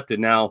intercepted.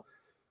 Now,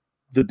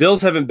 the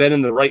Bills haven't been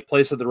in the right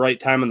place at the right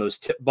time on those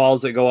tip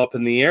balls that go up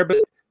in the air, but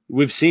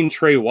we've seen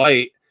Trey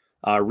White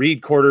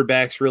read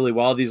quarterbacks really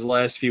well these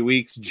last few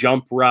weeks,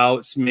 jump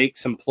routes, make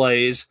some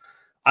plays.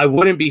 I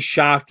wouldn't be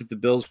shocked if the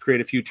Bills create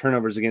a few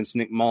turnovers against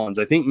Nick Mullins.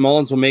 I think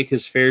Mullins will make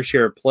his fair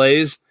share of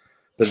plays,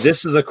 but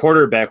this is a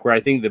quarterback where I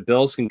think the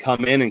Bills can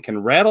come in and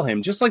can rattle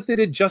him, just like they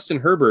did Justin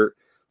Herbert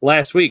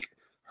last week.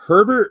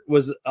 Herbert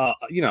was,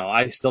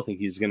 I still think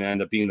he's going to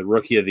end up being the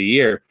rookie of the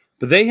year,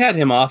 but they had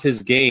him off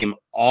his game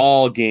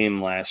all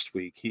game last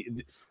week.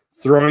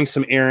 Throwing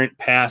some errant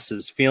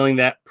passes, feeling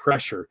that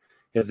pressure.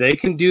 If they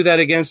can do that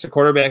against a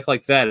quarterback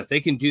like that, if they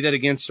can do that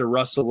against a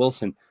Russell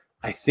Wilson,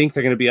 I think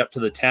they're going to be up to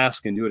the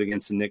task and do it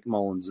against a Nick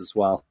Mullins as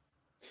well.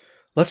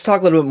 Let's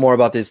talk a little bit more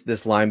about this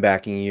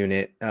linebacking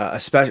unit,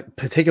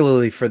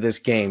 particularly for this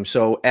game.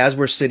 So as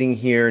we're sitting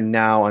here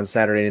now on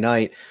Saturday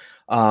night,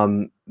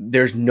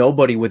 there's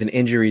nobody with an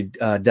injury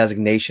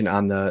designation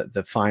on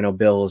the final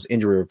Bills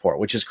injury report,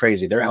 which is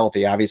crazy. They're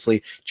healthy,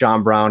 obviously.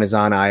 John Brown is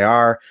on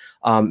IR.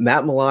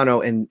 Matt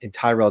Milano and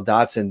Tyrell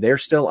Dodson, they're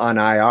still on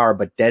IR,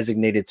 but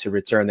designated to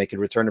return. They could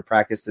return to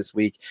practice this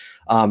week.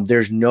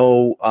 There's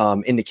no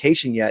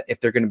indication yet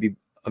if they're going to be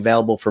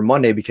available for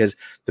Monday, because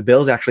the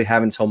Bills actually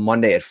have until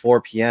Monday at 4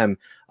 p.m.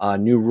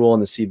 New rule in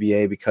the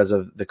CBA because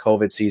of the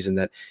COVID season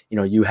that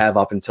you have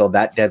up until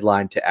that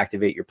deadline to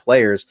activate your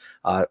players.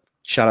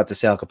 shout out to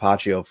Sal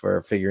Capaccio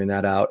for figuring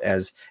that out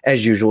as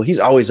usual. He's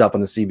always up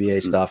on the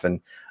CBA stuff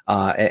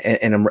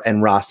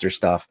and roster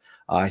stuff.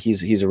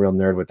 He's a real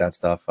nerd with that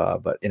stuff,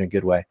 but in a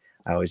good way.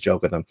 I always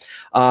joke with him.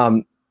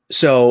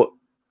 So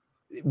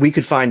we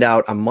could find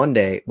out on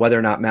Monday whether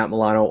or not Matt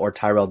Milano or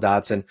Tyrel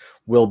Dodson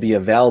will be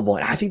available.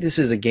 And I think this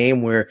is a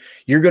game where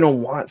you're going to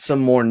want some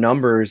more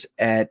numbers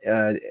at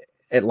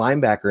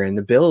linebacker. And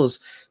the Bills,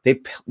 they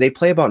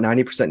play about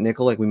 90%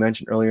 nickel, like we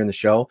mentioned earlier in the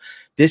show.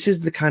 This is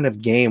the kind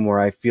of game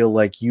where I feel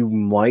like you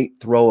might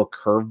throw a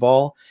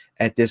curveball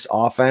at this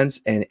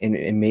offense and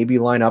maybe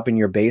line up in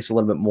your base a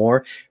little bit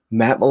more.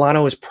 Matt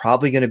Milano is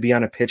probably going to be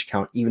on a pitch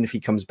count, even if he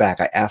comes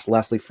back. I asked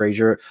Leslie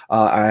Frazier,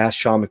 I asked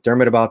Sean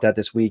McDermott about that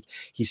this week.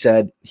 He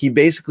said he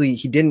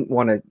didn't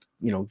want to,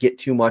 get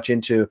too much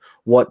into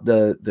what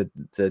the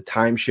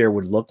timeshare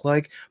would look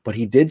like, but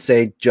he did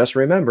say, just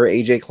remember,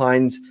 AJ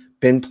Klein's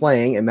been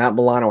playing and Matt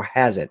Milano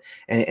hasn't.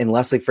 And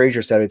Leslie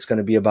Frazier said it's going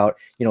to be about,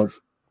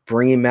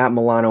 bringing Matt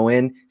Milano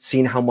in,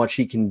 seeing how much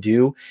he can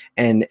do.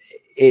 And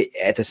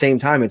at the same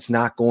time, it's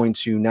not going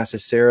to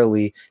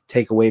necessarily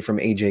take away from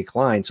AJ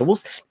Klein. So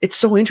it's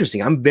so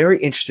interesting. I'm very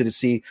interested to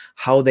see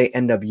how they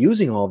end up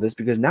using all of this,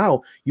 because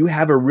now you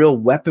have a real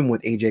weapon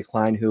with AJ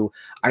Klein, who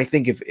I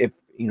think if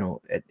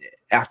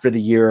after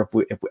the year,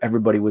 if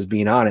everybody was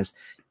being honest,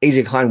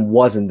 AJ Klein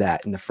wasn't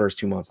that in the first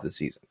 2 months of the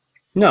season.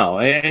 No,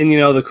 and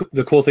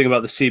the cool thing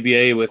about the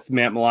CBA with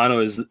Matt Milano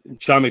is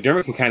Sean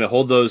McDermott can kind of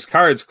hold those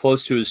cards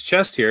close to his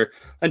chest here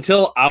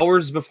until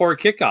hours before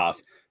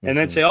kickoff, and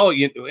then say,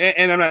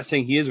 and I'm not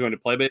saying he is going to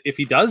play, but if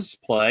he does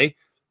play,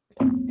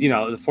 the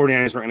 49ers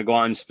weren't going to go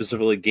on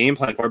specifically game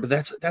plan for it, but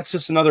that's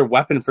just another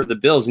weapon for the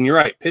Bills. And you're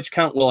right, pitch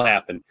count will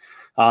happen.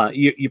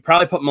 You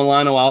probably put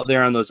Milano out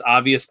there on those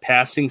obvious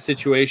passing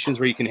situations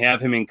where you can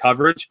have him in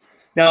coverage.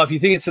 Now, if you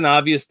think it's an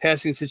obvious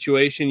passing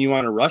situation, you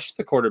want to rush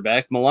the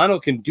quarterback, Milano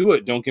can do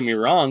it, don't get me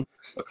wrong,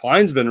 but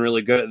Klein's been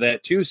really good at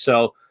that too.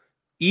 So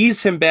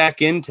ease him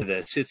back into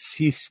this.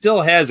 He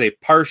still has a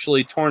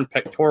partially torn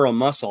pectoral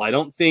muscle. I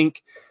don't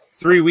think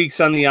 3 weeks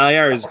on the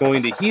IR is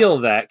going to heal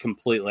that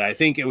completely. I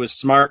think it was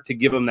smart to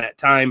give him that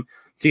time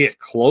to get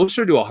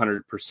closer to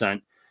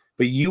 100%.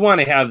 But you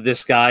want to have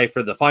this guy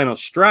for the final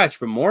stretch,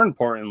 but more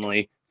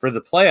importantly, for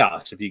the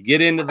playoffs. If you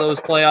get into those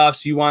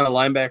playoffs, you want a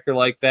linebacker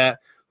like that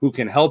who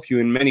can help you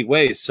in many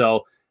ways.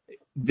 So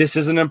this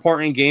is an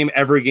important game.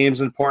 Every game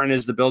is important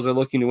as the Bills are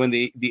looking to win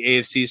the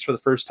AFCs for the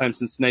first time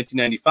since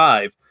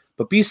 1995.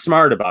 But be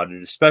smart about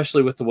it,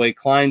 especially with the way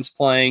Klein's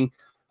playing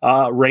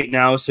right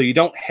now, so you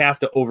don't have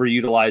to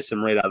overutilize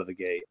him right out of the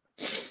gate.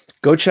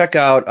 Go check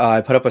out,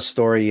 I put up a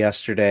story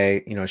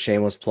yesterday,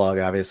 shameless plug,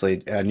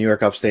 obviously, New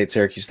York Upstate,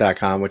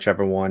 Syracuse.com,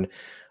 whichever one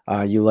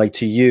you like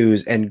to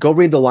use, and go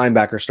read the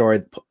linebacker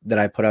story that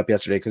I put up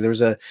yesterday, because there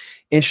was a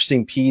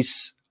interesting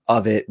piece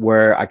of it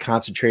where I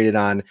concentrated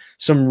on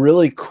some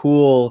really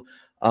cool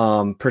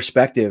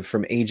perspective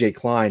from AJ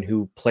Klein,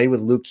 who played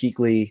with Luke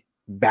Kuechly,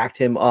 backed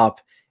him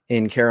up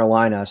in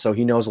Carolina, so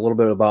he knows a little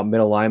bit about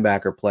middle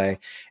linebacker play.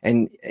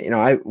 And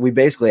we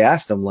basically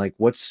asked him, like,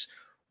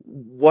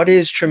 what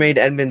is Tremaine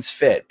Edmunds'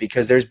 fit?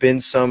 Because there's been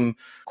some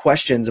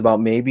questions about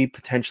maybe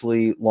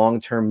potentially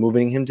long-term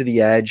moving him to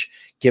the edge,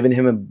 giving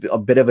him a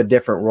bit of a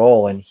different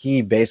role, and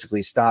he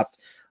basically stopped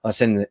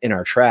us in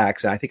our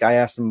tracks. And I think I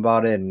asked him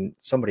about it, and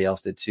somebody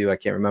else did too. I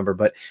can't remember,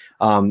 but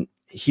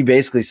he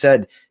basically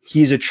said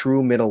he's a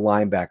true middle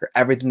linebacker.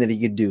 Everything that he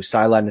could do,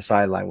 sideline to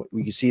sideline.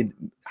 We can see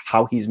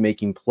how he's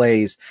making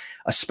plays,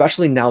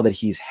 especially now that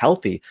he's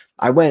healthy.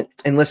 I went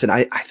and listen,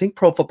 I think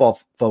Pro Football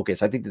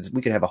Focus, I think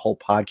we could have a whole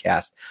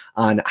podcast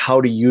on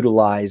how to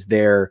utilize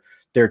their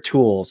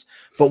tools.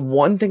 But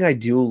one thing I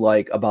do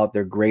like about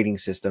their grading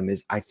system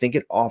is I think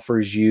it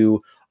offers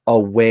you a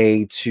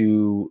way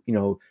to,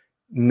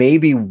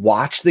 maybe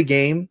watch the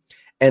game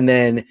and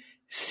then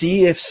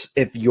see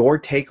if your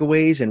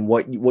takeaways and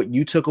what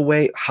you took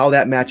away, how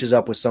that matches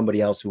up with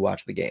somebody else who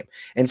watched the game.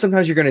 And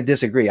sometimes you're going to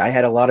disagree. I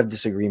had a lot of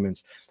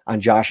disagreements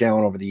on Josh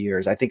Allen over the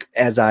years. I think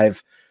as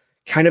I've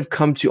kind of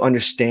come to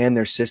understand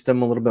their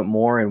system a little bit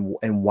more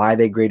and why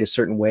they grade a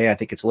certain way, I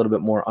think it's a little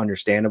bit more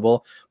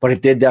understandable. But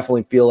it did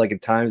definitely feel like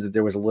at times that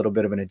there was a little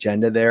bit of an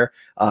agenda there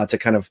to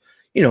kind of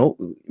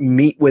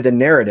meet with a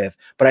narrative.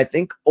 But I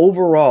think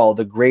overall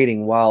the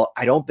grading, while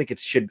I don't think it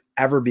should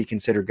ever be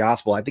considered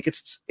gospel, I think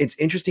it's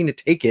interesting to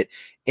take it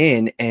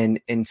in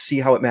and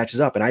see how it matches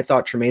up. And I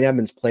thought Tremaine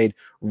Edmunds played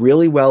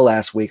really well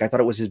last week. I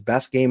thought it was his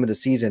best game of the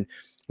season,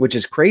 which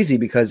is crazy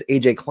because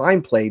AJ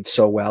Klein played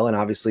so well and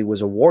obviously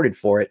was awarded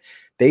for it.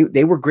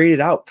 They were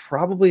graded out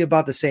probably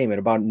about the same at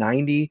about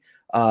 90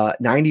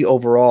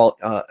 overall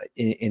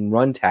in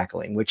run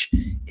tackling, which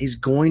is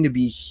going to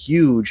be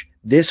huge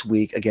this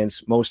week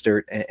against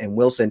Mostert and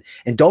Wilson.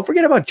 And don't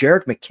forget about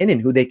Jerick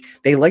McKinnon, who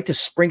they like to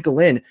sprinkle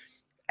in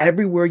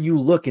everywhere you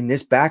look in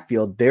this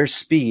backfield, their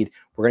speed.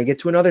 We're going to get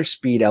to another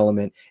speed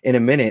element in a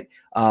minute.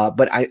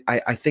 But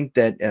I think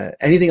that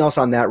anything else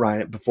on that,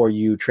 Ryan, before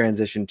you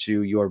transition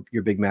to your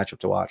big matchup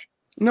to watch?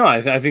 No,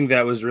 I think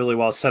that was really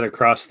well said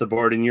across the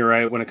board. And you're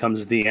right when it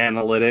comes to the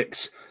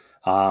analytics.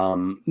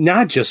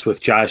 Not just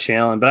with Josh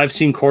Allen, but I've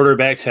seen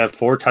quarterbacks have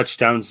 4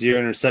 touchdowns, 0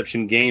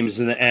 interception games,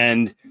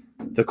 and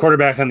the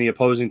quarterback on the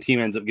opposing team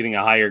ends up getting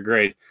a higher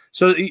grade.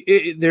 So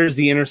there's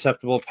the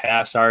interceptable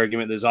pass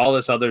argument. There's all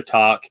this other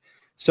talk.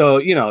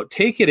 So,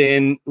 take it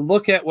in,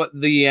 look at what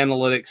the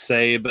analytics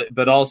say,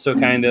 but also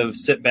kind of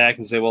sit back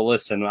and say, well,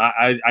 listen,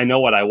 I know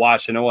what I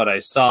watched. I know what I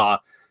saw.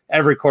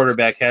 Every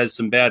quarterback has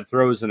some bad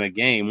throws in a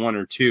game, 1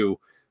 or 2.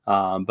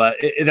 But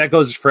that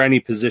goes for any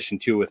position,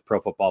 too, with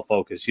Pro Football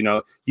Focus.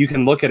 You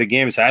can look at a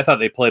game and say, I thought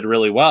they played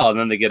really well, and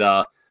then they get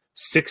a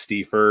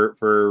 60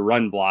 for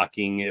run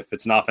blocking if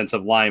it's an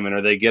offensive lineman,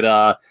 or they get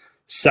a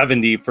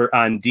 70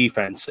 on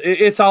defense.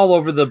 It's all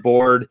over the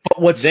board. But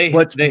what's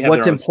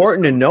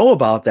important to know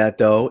about that,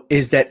 though,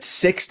 is that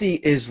 60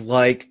 is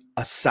like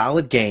a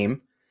solid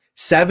game,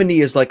 70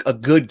 is like a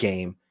good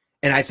game,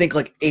 and I think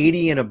like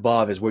 80 and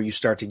above is where you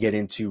start to get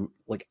into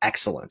like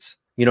excellence.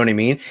 You know what I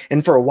mean?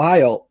 And for a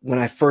while, when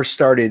I first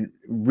started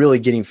really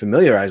getting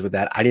familiarized with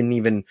that, I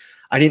didn't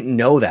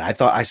know that. I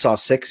thought I saw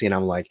 60 and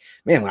I'm like,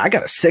 man, when I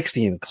got a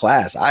 60 in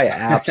class, I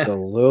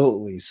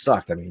absolutely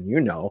sucked. I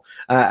mean,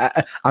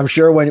 I'm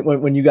sure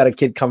when you got a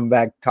kid coming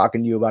back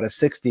talking to you about a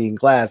 60 in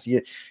class,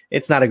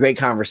 it's not a great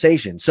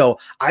conversation. So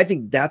I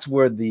think that's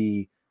where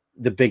the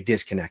big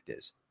disconnect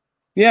is.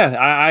 Yeah,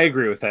 I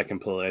agree with that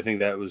completely. I think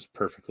that was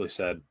perfectly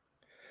said.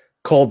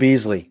 Cole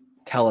Beasley,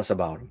 tell us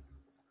about him.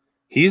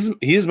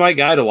 He's my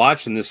guy to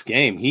watch in this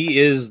game. He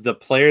is the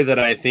player that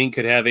I think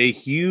could have a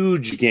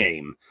huge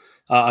game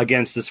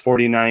against this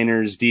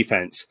 49ers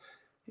defense.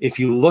 If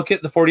you look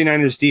at the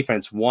 49ers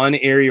defense, one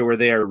area where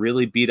they are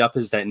really beat up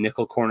is that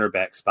nickel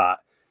cornerback spot.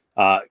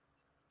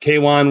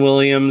 Kwan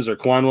Williams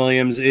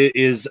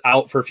is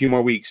out for a few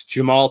more weeks.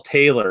 Jamal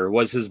Taylor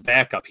was his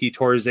backup. He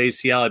tore his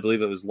ACL. I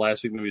believe it was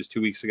last week, maybe it was 2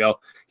 weeks ago.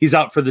 He's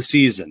out for the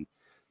season.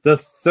 The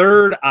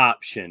third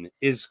option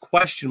is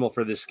questionable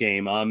for this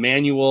game,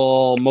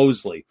 Manuel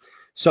Mosley.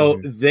 So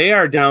they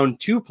are down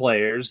 2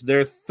 players.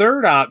 Their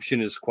third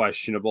option is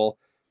questionable.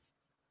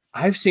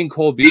 I've seen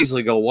Cole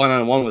Beasley go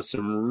one-on-one with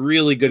some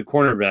really good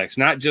cornerbacks,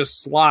 not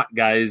just slot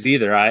guys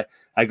either.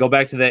 I go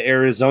back to that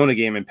Arizona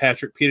game and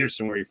Patrick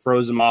Peterson where he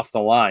froze him off the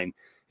line.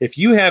 If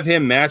you have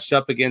him matched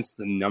up against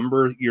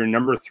your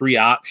number 3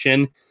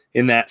 option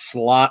in that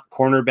slot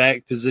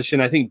cornerback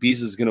position, I think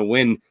Beasley is going to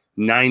win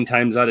 9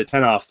 times out of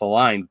 10 off the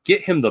line.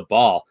 Get him the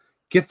ball.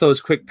 Get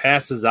those quick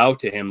passes out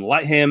to him.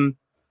 Let him.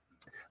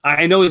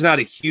 I know he's not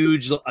a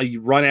huge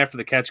run after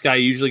the catch guy.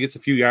 He usually gets a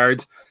few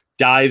yards,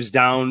 dives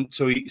down,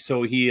 so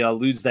he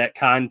eludes that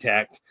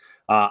contact.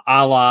 A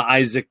la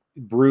Isaac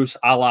Bruce,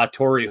 a la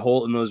Torrey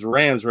Holt in those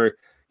Rams, where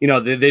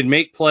they'd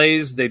make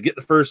plays, they'd get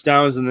the first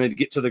downs, and they'd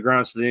get to the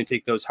ground, so they didn't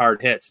take those hard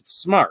hits. It's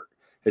smart.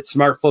 It's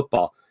smart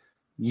football.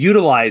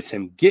 Utilize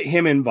him. Get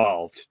him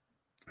involved.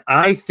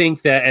 I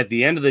think that at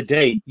the end of the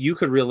day, you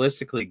could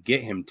realistically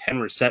get him 10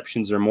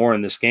 receptions or more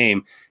in this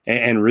game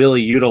and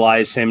really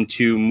utilize him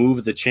to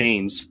move the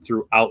chains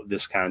throughout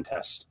this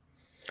contest.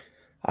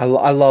 I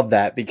love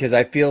that because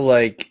I feel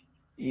like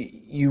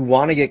you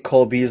want to get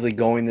Cole Beasley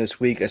going this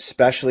week,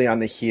 especially on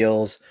the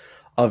heels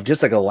of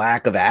just like a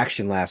lack of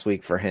action last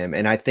week for him.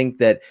 And I think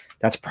that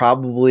that's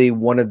probably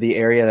one of the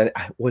area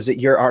that was it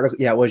your article?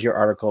 Yeah, it was your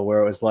article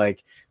where it was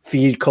like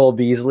feed Cole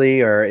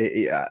Beasley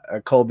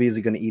or Cole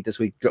Beasley going to eat this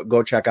week.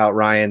 Go check out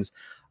Ryan's.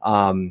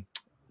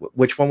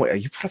 Which one?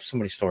 You put up so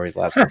many stories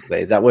last couple of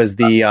days. That was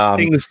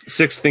the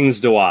 6 things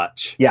to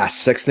watch. Yeah,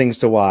 6 things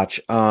to watch.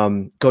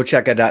 Go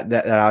check that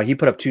out. He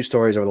put up 2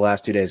 stories over the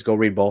last 2 days. Go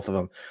read both of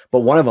them.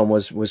 But one of them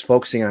was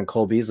focusing on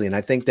Cole Beasley, and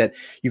I think that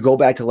you go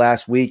back to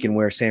last week and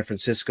where San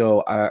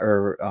Francisco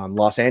or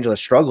Los Angeles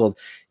struggled.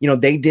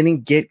 They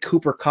didn't get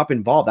Cooper Kupp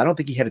involved. I don't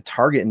think he had a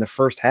target in the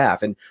first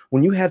half. And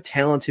when you have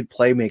talented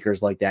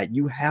playmakers like that,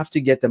 you have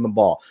to get them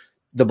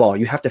the ball.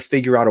 You have to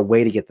figure out a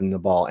way to get them the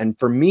ball. And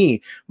for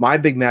me, my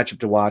big matchup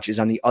to watch is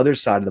on the other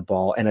side of the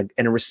ball and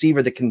a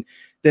receiver that can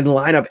then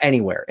line up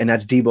anywhere. And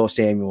that's Deebo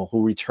Samuel,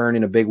 who returned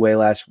in a big way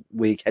last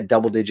week, had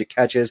double-digit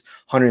catches,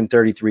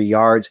 133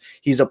 yards.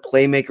 He's a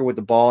playmaker with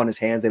the ball in his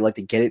hands. They like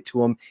to get it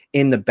to him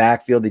in the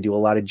backfield. They do a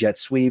lot of jet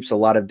sweeps, a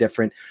lot of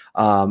different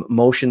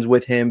motions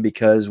with him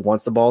because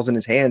once the ball's in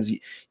his hands,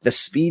 the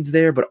speed's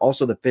there, but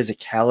also the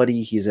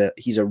physicality.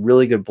 He's a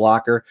really good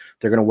blocker.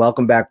 They're going to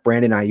welcome back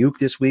Brandon Ayuk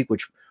this week,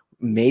 which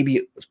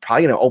maybe it's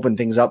probably going to open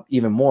things up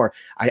even more.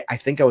 I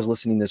think I was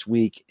listening this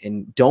week,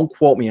 and don't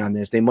quote me on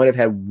this. They might have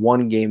had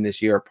one game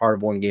this year, part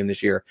of one game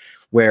this year,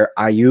 where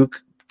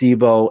Ayuk,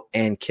 Deebo,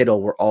 and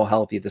Kittle were all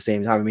healthy at the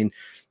same time. I mean,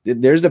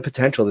 there's the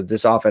potential that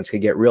this offense could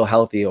get real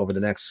healthy over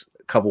the next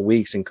couple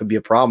weeks and could be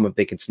a problem if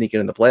they can sneak it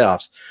in the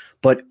playoffs.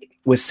 But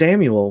with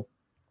Samuel,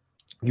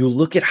 you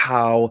look at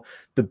how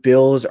the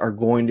Bills are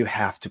going to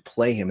have to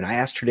play him. And I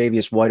asked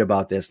Tre'Davious White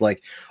about this.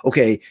 Like,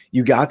 okay,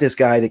 you got this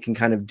guy that can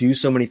kind of do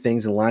so many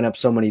things and line up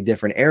so many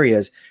different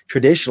areas.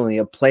 Traditionally,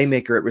 a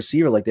playmaker at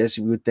receiver like this,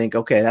 you would think,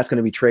 okay, that's going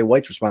to be Trey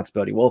White's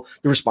responsibility. Well,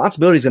 the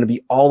responsibility is going to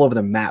be all over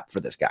the map for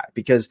this guy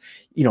because,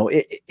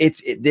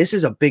 this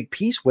is a big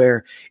piece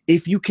where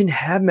if you can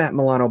have Matt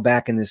Milano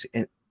back in this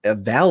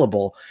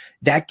available,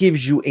 that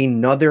gives you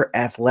another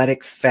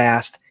athletic,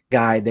 fast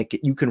guy that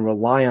you can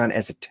rely on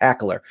as a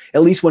tackler,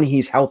 at least when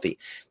he's healthy.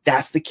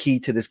 That's the key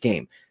to this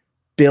game.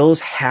 Bills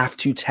have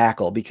to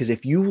tackle, because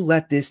if you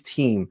let this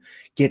team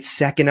get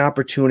second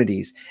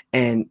opportunities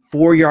and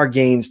 4-yard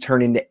gains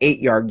turn into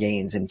 8-yard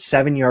gains and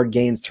 7-yard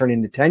gains turn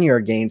into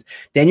 10-yard gains,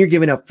 then you're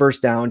giving up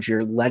first downs.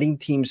 You're letting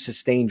teams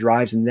sustain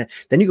drives. And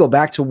then you go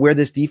back to where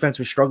this defense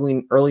was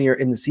struggling earlier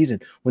in the season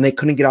when they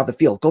couldn't get off the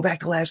field. Go back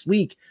to last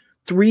week.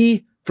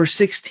 3 for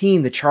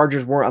 16, the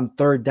Chargers were on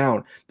third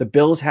down. The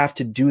Bills have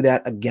to do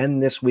that again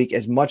this week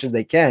as much as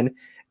they can,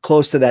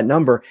 close to that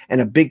number,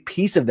 and a big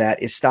piece of that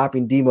is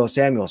stopping Deebo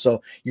Samuel.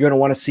 So you're going to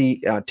want to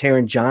see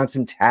Taron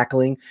Johnson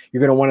tackling.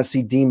 You're going to want to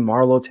see Dean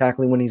Marlowe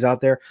tackling when he's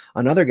out there.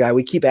 Another guy,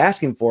 we keep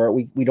asking for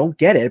it. We don't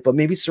get it, but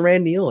maybe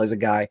Siran Neal is a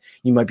guy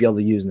you might be able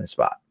to use in this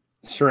spot.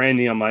 Siran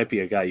Neal might be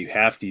a guy you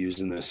have to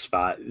use in this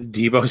spot.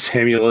 Deebo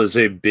Samuel is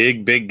a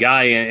big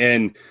guy,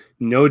 and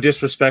no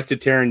disrespect to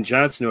Taron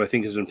Johnson, who I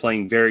think has been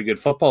playing very good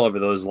football over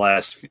those the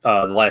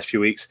last few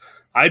weeks.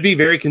 I'd be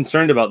very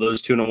concerned about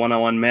those two in a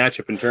one-on-one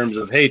matchup in terms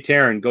of, hey,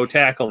 Taron, go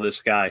tackle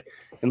this guy.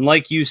 And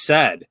like you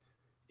said,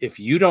 if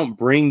you don't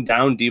bring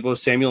down Deebo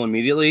Samuel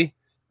immediately,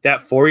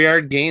 that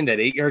 4-yard gain, that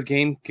 8-yard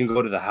gain can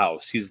go to the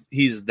house.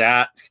 He's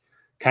that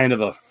kind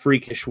of a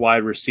freakish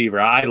wide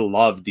receiver. I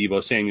love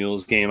Deebo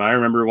Samuel's game. I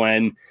remember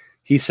when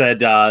he said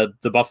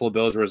the Buffalo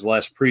Bills were his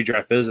last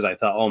pre-draft visit, I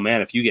thought, oh,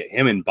 man, if you get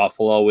him in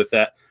Buffalo with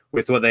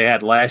what they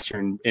had last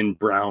year in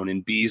Brown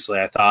and Beasley,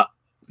 I thought,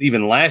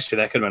 even last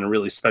year, that could have been a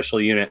really special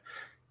unit.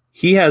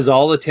 He has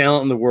all the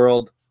talent in the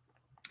world.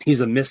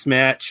 He's a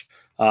mismatch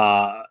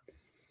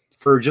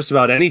for just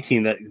about any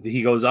team that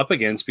he goes up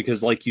against,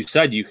 because like you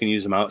said, you can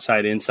use him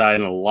outside, inside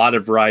in a lot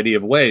of variety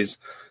of ways.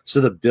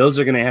 So the Bills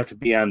are going to have to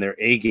be on their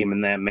A game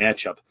in that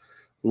matchup.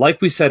 Like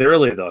we said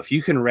earlier, though, if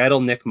you can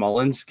rattle Nick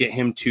Mullins, get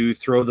him to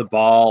throw the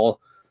ball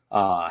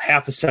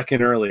half a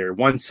second earlier,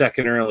 1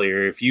 second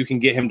earlier, if you can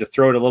get him to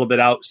throw it a little bit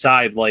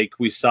outside, like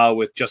we saw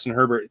with Justin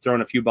Herbert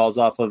throwing a few balls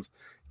off of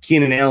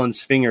Keenan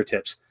Allen's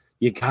fingertips,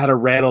 you got to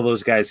rattle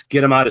those guys,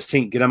 get them out of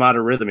sync, get them out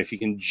of rhythm. If you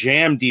can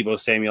jam Deebo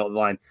Samuel at the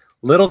line,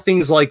 little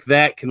things like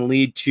that can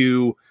lead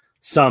to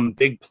some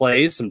big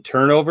plays, some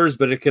turnovers,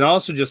 but it can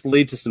also just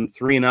lead to some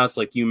 3-and-outs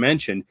like you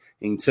mentioned,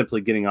 and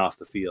simply getting off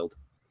the field.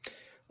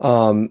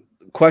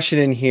 Question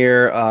in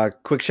here,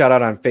 quick shout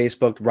out on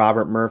Facebook,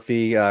 Robert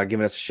Murphy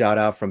giving us a shout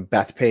out from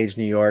Bethpage,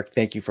 New York.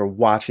 Thank you for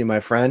watching, my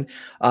friend.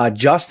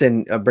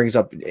 Justin brings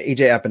up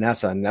AJ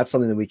Epinesa, and that's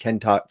something that we can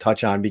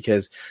touch on,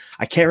 because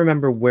I can't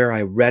remember where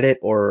I read it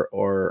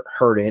or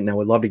heard it, and I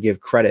would love to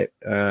give credit,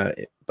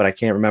 but I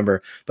can't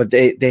remember. But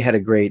they had a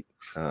great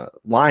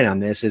line on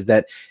this, is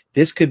that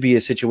this could be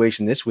a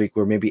situation this week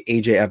where maybe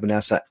AJ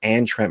Epinesa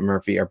and Trent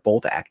Murphy are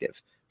both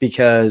active,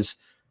 because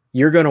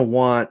you're going to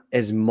want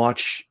as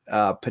much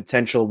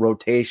potential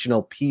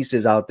rotational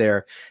pieces out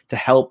there to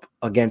help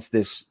against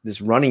this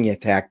running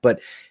attack. But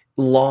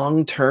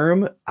long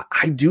term,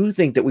 I do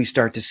think that we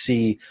start to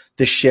see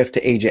the shift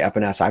to AJ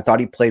Epinesa. I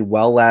thought he played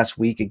well last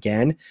week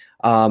again,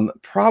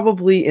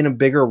 probably in a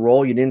bigger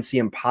role. You didn't see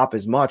him pop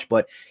as much,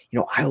 but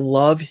I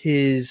love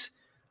his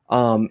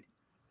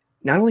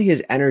not only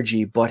his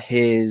energy, but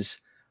his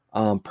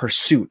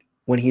pursuit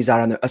when he's out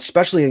on there,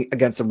 especially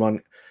against the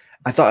run.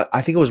 I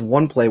think it was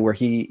one play where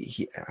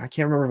he I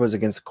can't remember if it was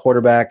against the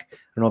quarterback. I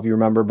don't know if you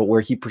remember, but where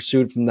he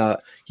pursued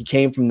he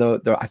came from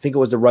the I think it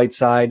was the right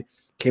side,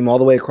 came all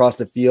the way across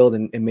the field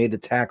and made the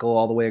tackle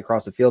all the way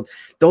across the field.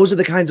 Those are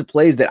the kinds of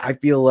plays that I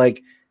feel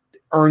like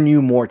earn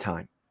you more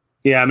time.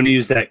 Yeah, I'm going to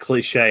use that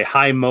cliche,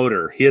 high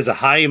motor. He has a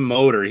high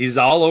motor. He's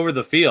all over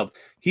the field.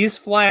 He's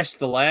flashed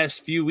the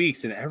last few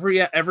weeks, and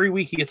every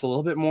week he gets a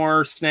little bit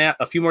more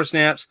a few more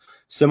snaps,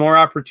 some more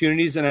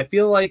opportunities, and I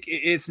feel like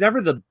it's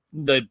never the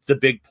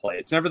big play.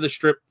 It's never the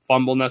strip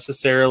fumble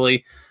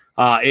necessarily.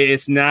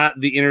 It's not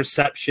the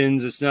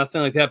interceptions. It's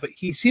nothing like that, but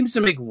he seems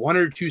to make 1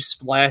 or 2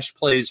 splash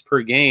plays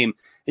per game,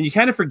 and you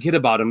kind of forget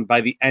about him by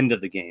the end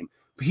of the game.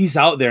 But he's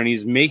out there, and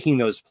he's making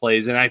those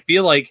plays, and I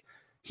feel like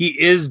he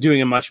is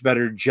doing a much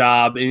better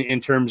job in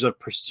terms of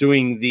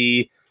pursuing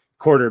the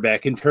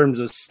quarterback, in terms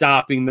of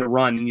stopping the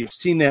run, and you've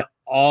seen that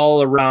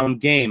all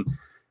around game.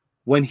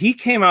 When he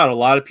came out, a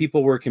lot of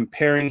people were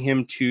comparing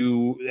him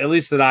to, at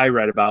least that I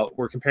read about,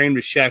 were comparing him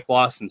to Shaq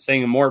Lawson,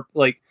 saying more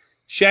like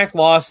Shaq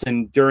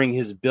Lawson during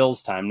his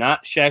Bills time,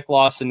 not Shaq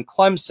Lawson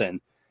Clemson.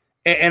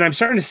 And I'm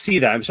starting to see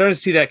that. I'm starting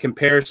to see that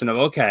comparison of,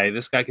 okay,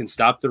 this guy can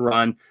stop the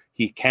run.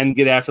 He can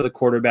get after the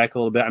quarterback a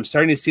little bit. I'm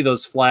starting to see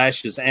those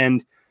flashes,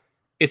 and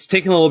it's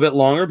taken a little bit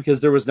longer because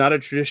there was not a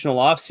traditional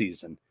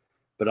offseason.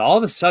 But all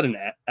of a sudden,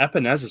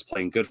 Epinesa is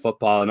playing good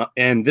football,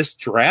 and this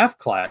draft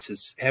class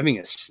is having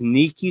a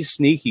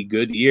sneaky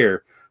good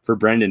year for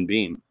Brendan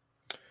Beam.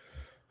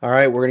 All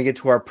right, we're going to get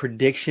to our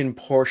prediction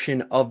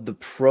portion of the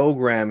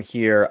program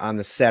here on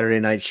the Saturday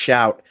Night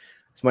Shout.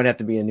 This might have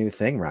to be a new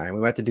thing, Ryan.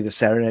 We might have to do the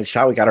Saturday Night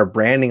Shout. We got our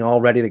branding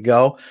all ready to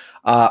go.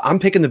 I'm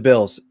picking the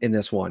Bills in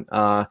this one.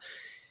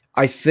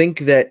 I think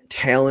that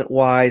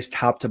talent-wise,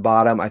 top to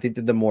bottom, I think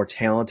that the more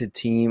talented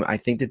team, I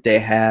think that they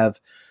have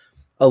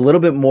a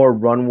little bit more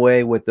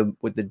runway with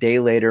the day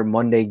later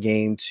Monday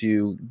game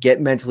to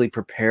get mentally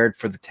prepared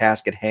for the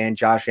task at hand.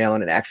 Josh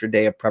Allen, an extra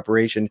day of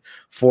preparation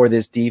for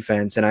this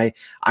defense. And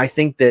I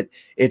think that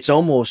it's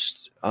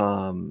almost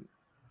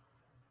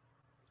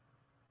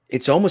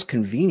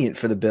convenient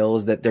for the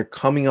Bills that they're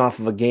coming off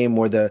of a game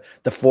where the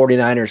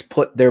 49ers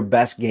put their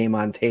best game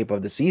on tape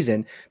of the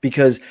season,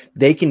 because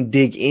they can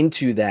dig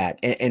into that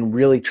and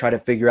really try to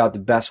figure out the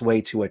best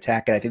way to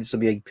attack it. I think this will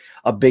be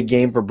a big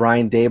game for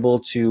Brian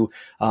Daboll to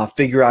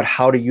figure out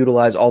how to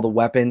utilize all the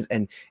weapons.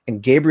 And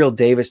Gabriel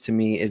Davis, to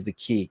me, is the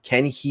key.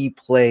 Can he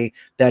play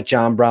that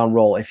John Brown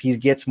role if he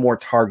gets more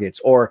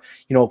targets? Or,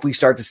 if we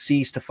start to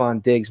see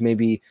Stephon Diggs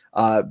maybe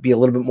be a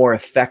little bit more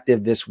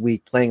effective this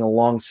week playing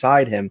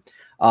alongside him.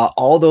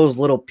 All those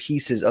little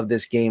pieces of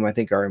this game, I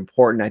think, are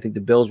important. I think the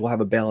Bills will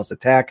have a balanced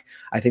attack.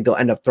 I think they'll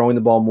end up throwing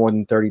the ball more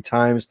than 30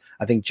 times.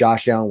 I think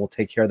Josh Allen will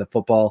take care of the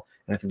football,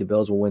 and I think the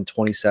Bills will win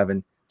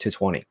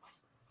 27-20.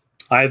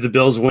 I have the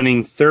Bills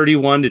winning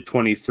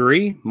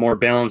 31-23, more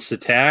balanced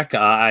attack.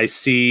 I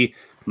see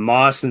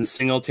Moss and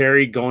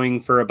Singletary going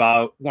for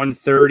about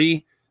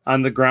 130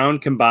 on the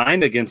ground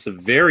combined against a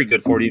very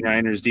good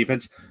 49ers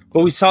defense.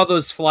 But we saw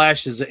those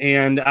flashes,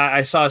 and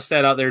I saw a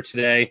stat out there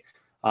today.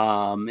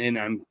 And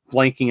I'm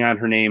blanking on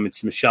her name.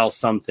 It's Michelle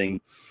something.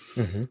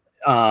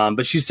 Mm-hmm.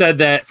 But she said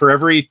that for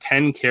every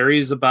 10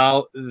 carries 10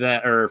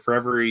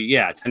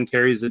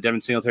 carries that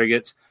Devin Singletary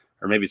gets,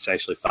 or maybe it's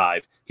actually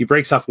 5, he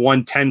breaks off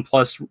 1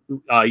 10-plus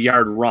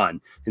yard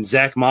run. And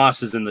Zach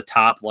Moss is in the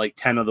top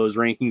 10 of those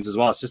rankings as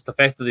well. It's just the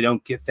fact that they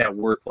don't get that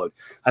workload.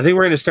 I think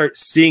we're going to start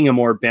seeing a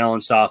more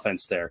balanced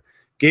offense there.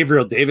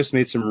 Gabriel Davis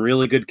made some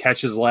really good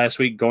catches last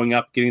week, going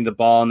up, getting the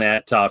ball in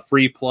that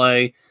free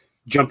play,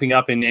 jumping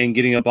up and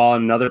getting a ball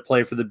in another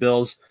play for the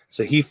Bills.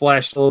 So he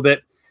flashed a little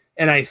bit.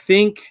 And I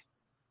think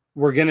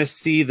we're going to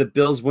see the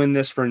Bills win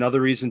this for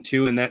another reason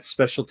too, and that's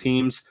special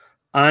teams.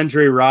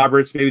 Andre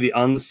Roberts, maybe the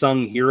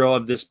unsung hero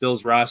of this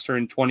Bills roster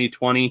in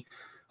 2020.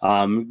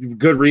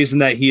 Good reason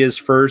that he is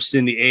first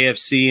in the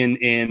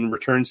AFC in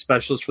return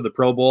specialists for the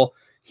Pro Bowl.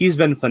 He's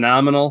been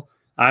phenomenal.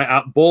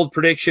 Bold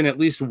prediction, at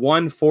least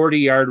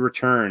 140-yard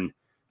return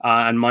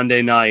on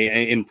Monday night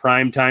in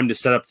prime time to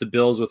set up the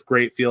Bills with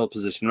great field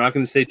position. I'm not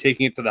going to say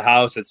taking it to the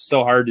house. It's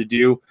so hard to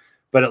do,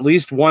 but at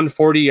least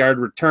 140-yard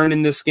return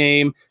in this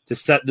game to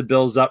set the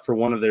Bills up for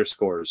one of their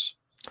scores.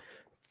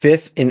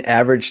 5th in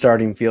average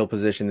starting field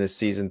position this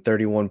season,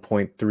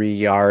 31.3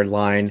 yard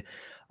line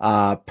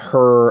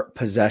per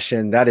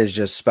possession. That is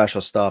just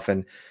special stuff.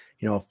 And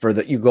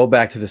you go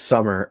back to the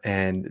summer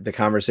and the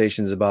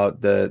conversations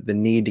about the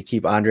need to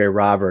keep Andre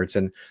Roberts,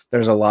 and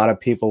there's a lot of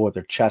people with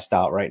their chest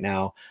out right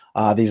now.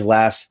 These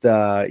last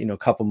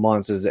couple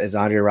months, as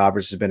Andre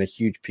Roberts has been a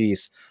huge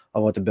piece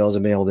of what the Bills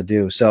have been able to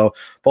do. So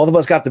both of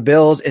us got the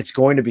Bills. It's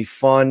going to be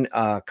fun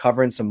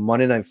covering some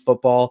Monday Night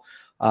Football.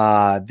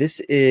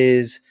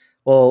 The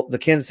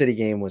Kansas City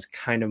game was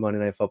kind of Monday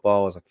Night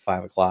Football. It was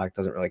 5 o'clock.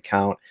 Doesn't really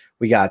count.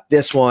 We got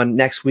this one.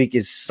 Next week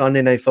is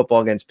Sunday Night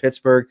Football against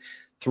Pittsburgh.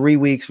 3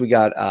 weeks, we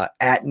got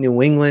at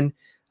New England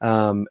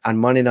on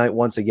Monday night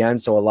once again.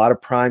 So a lot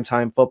of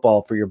primetime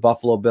football for your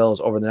Buffalo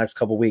Bills over the next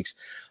couple weeks.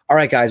 All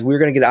right, guys, we're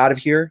going to get out of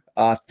here.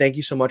 Thank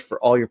you so much for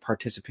all your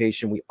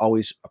participation. We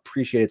always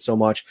appreciate it so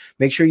much.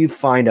 Make sure you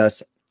find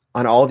us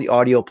on all the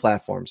audio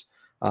platforms,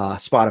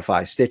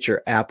 Spotify,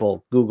 Stitcher,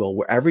 Apple, Google,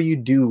 wherever you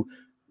do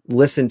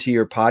listen to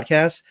your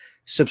podcast.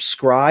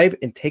 Subscribe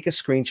and take a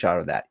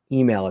screenshot of that.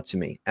 Email it to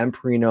me,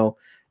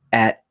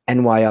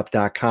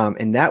 mperino@nyup.com,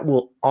 and that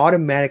will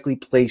automatically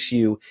place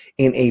you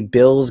in a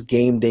Bills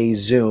game day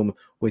Zoom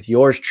with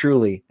yours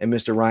truly and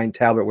Mr. Ryan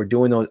Talbot. We're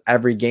doing those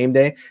every game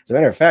day. As a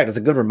matter of fact, it's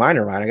a good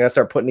reminder, Ryan. I got to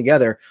start putting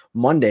together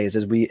Mondays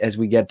as we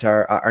get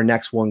to our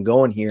next one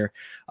going here.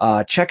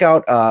 Check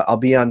out, I'll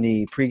be on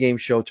the pregame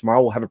show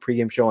tomorrow. We'll have a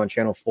pregame show on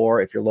Channel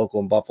 4 if you're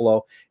local in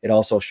Buffalo. It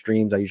also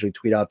streams. I usually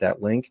tweet out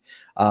that link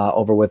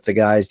over with the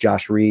guys,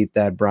 Josh Reed,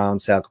 Thad Brown,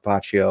 Sal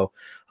Capaccio,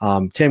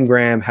 Tim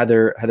Graham,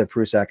 Heather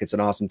Prusak. It's an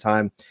awesome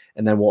time.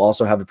 And then we'll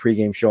also have a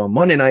pregame show on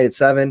Monday night at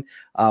 7.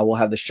 We'll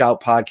have the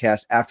Shout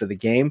podcast after the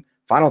game.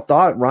 Final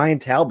thought, Ryan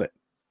Talbot.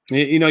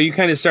 You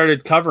kind of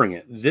started covering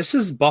it. This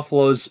is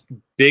Buffalo's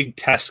big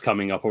test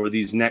coming up over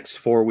these next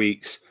 4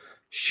 weeks,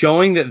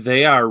 showing that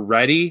they are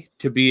ready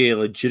to be a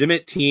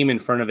legitimate team in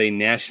front of a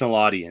national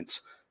audience.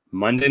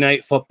 Monday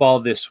Night Football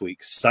this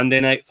week, Sunday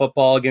Night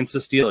Football against the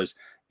Steelers.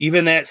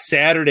 Even that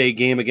Saturday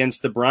game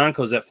against the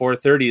Broncos at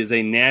 4:30 is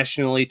a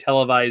nationally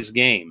televised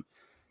game.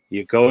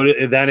 You go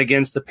to then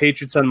against the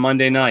Patriots on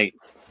Monday night.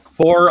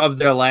 4 of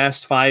their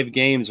last 5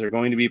 games are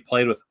going to be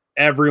played with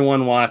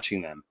everyone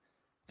watching them.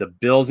 The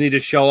Bills need to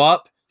show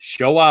up,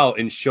 show out,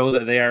 and show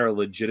that they are a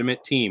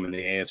legitimate team in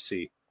the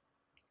AFC.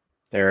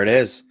 There it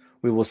is.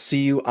 We will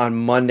see you on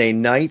Monday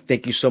night.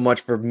 Thank you so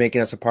much for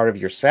making us a part of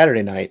your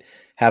Saturday night.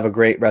 Have a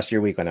great rest of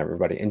your weekend,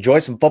 everybody. Enjoy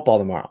some football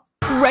tomorrow.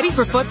 Ready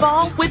for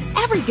football? With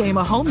every game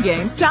a home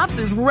game, Tops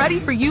is ready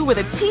for you with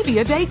its TV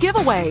a Day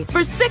giveaway.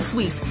 For 6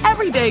 weeks,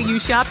 every day you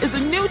shop is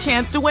a new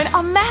chance to win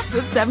a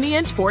massive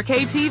 70-inch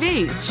 4K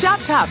TV. Shop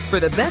Tops for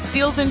the best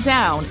deals in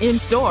town, in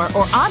store,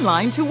 or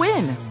online to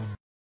win.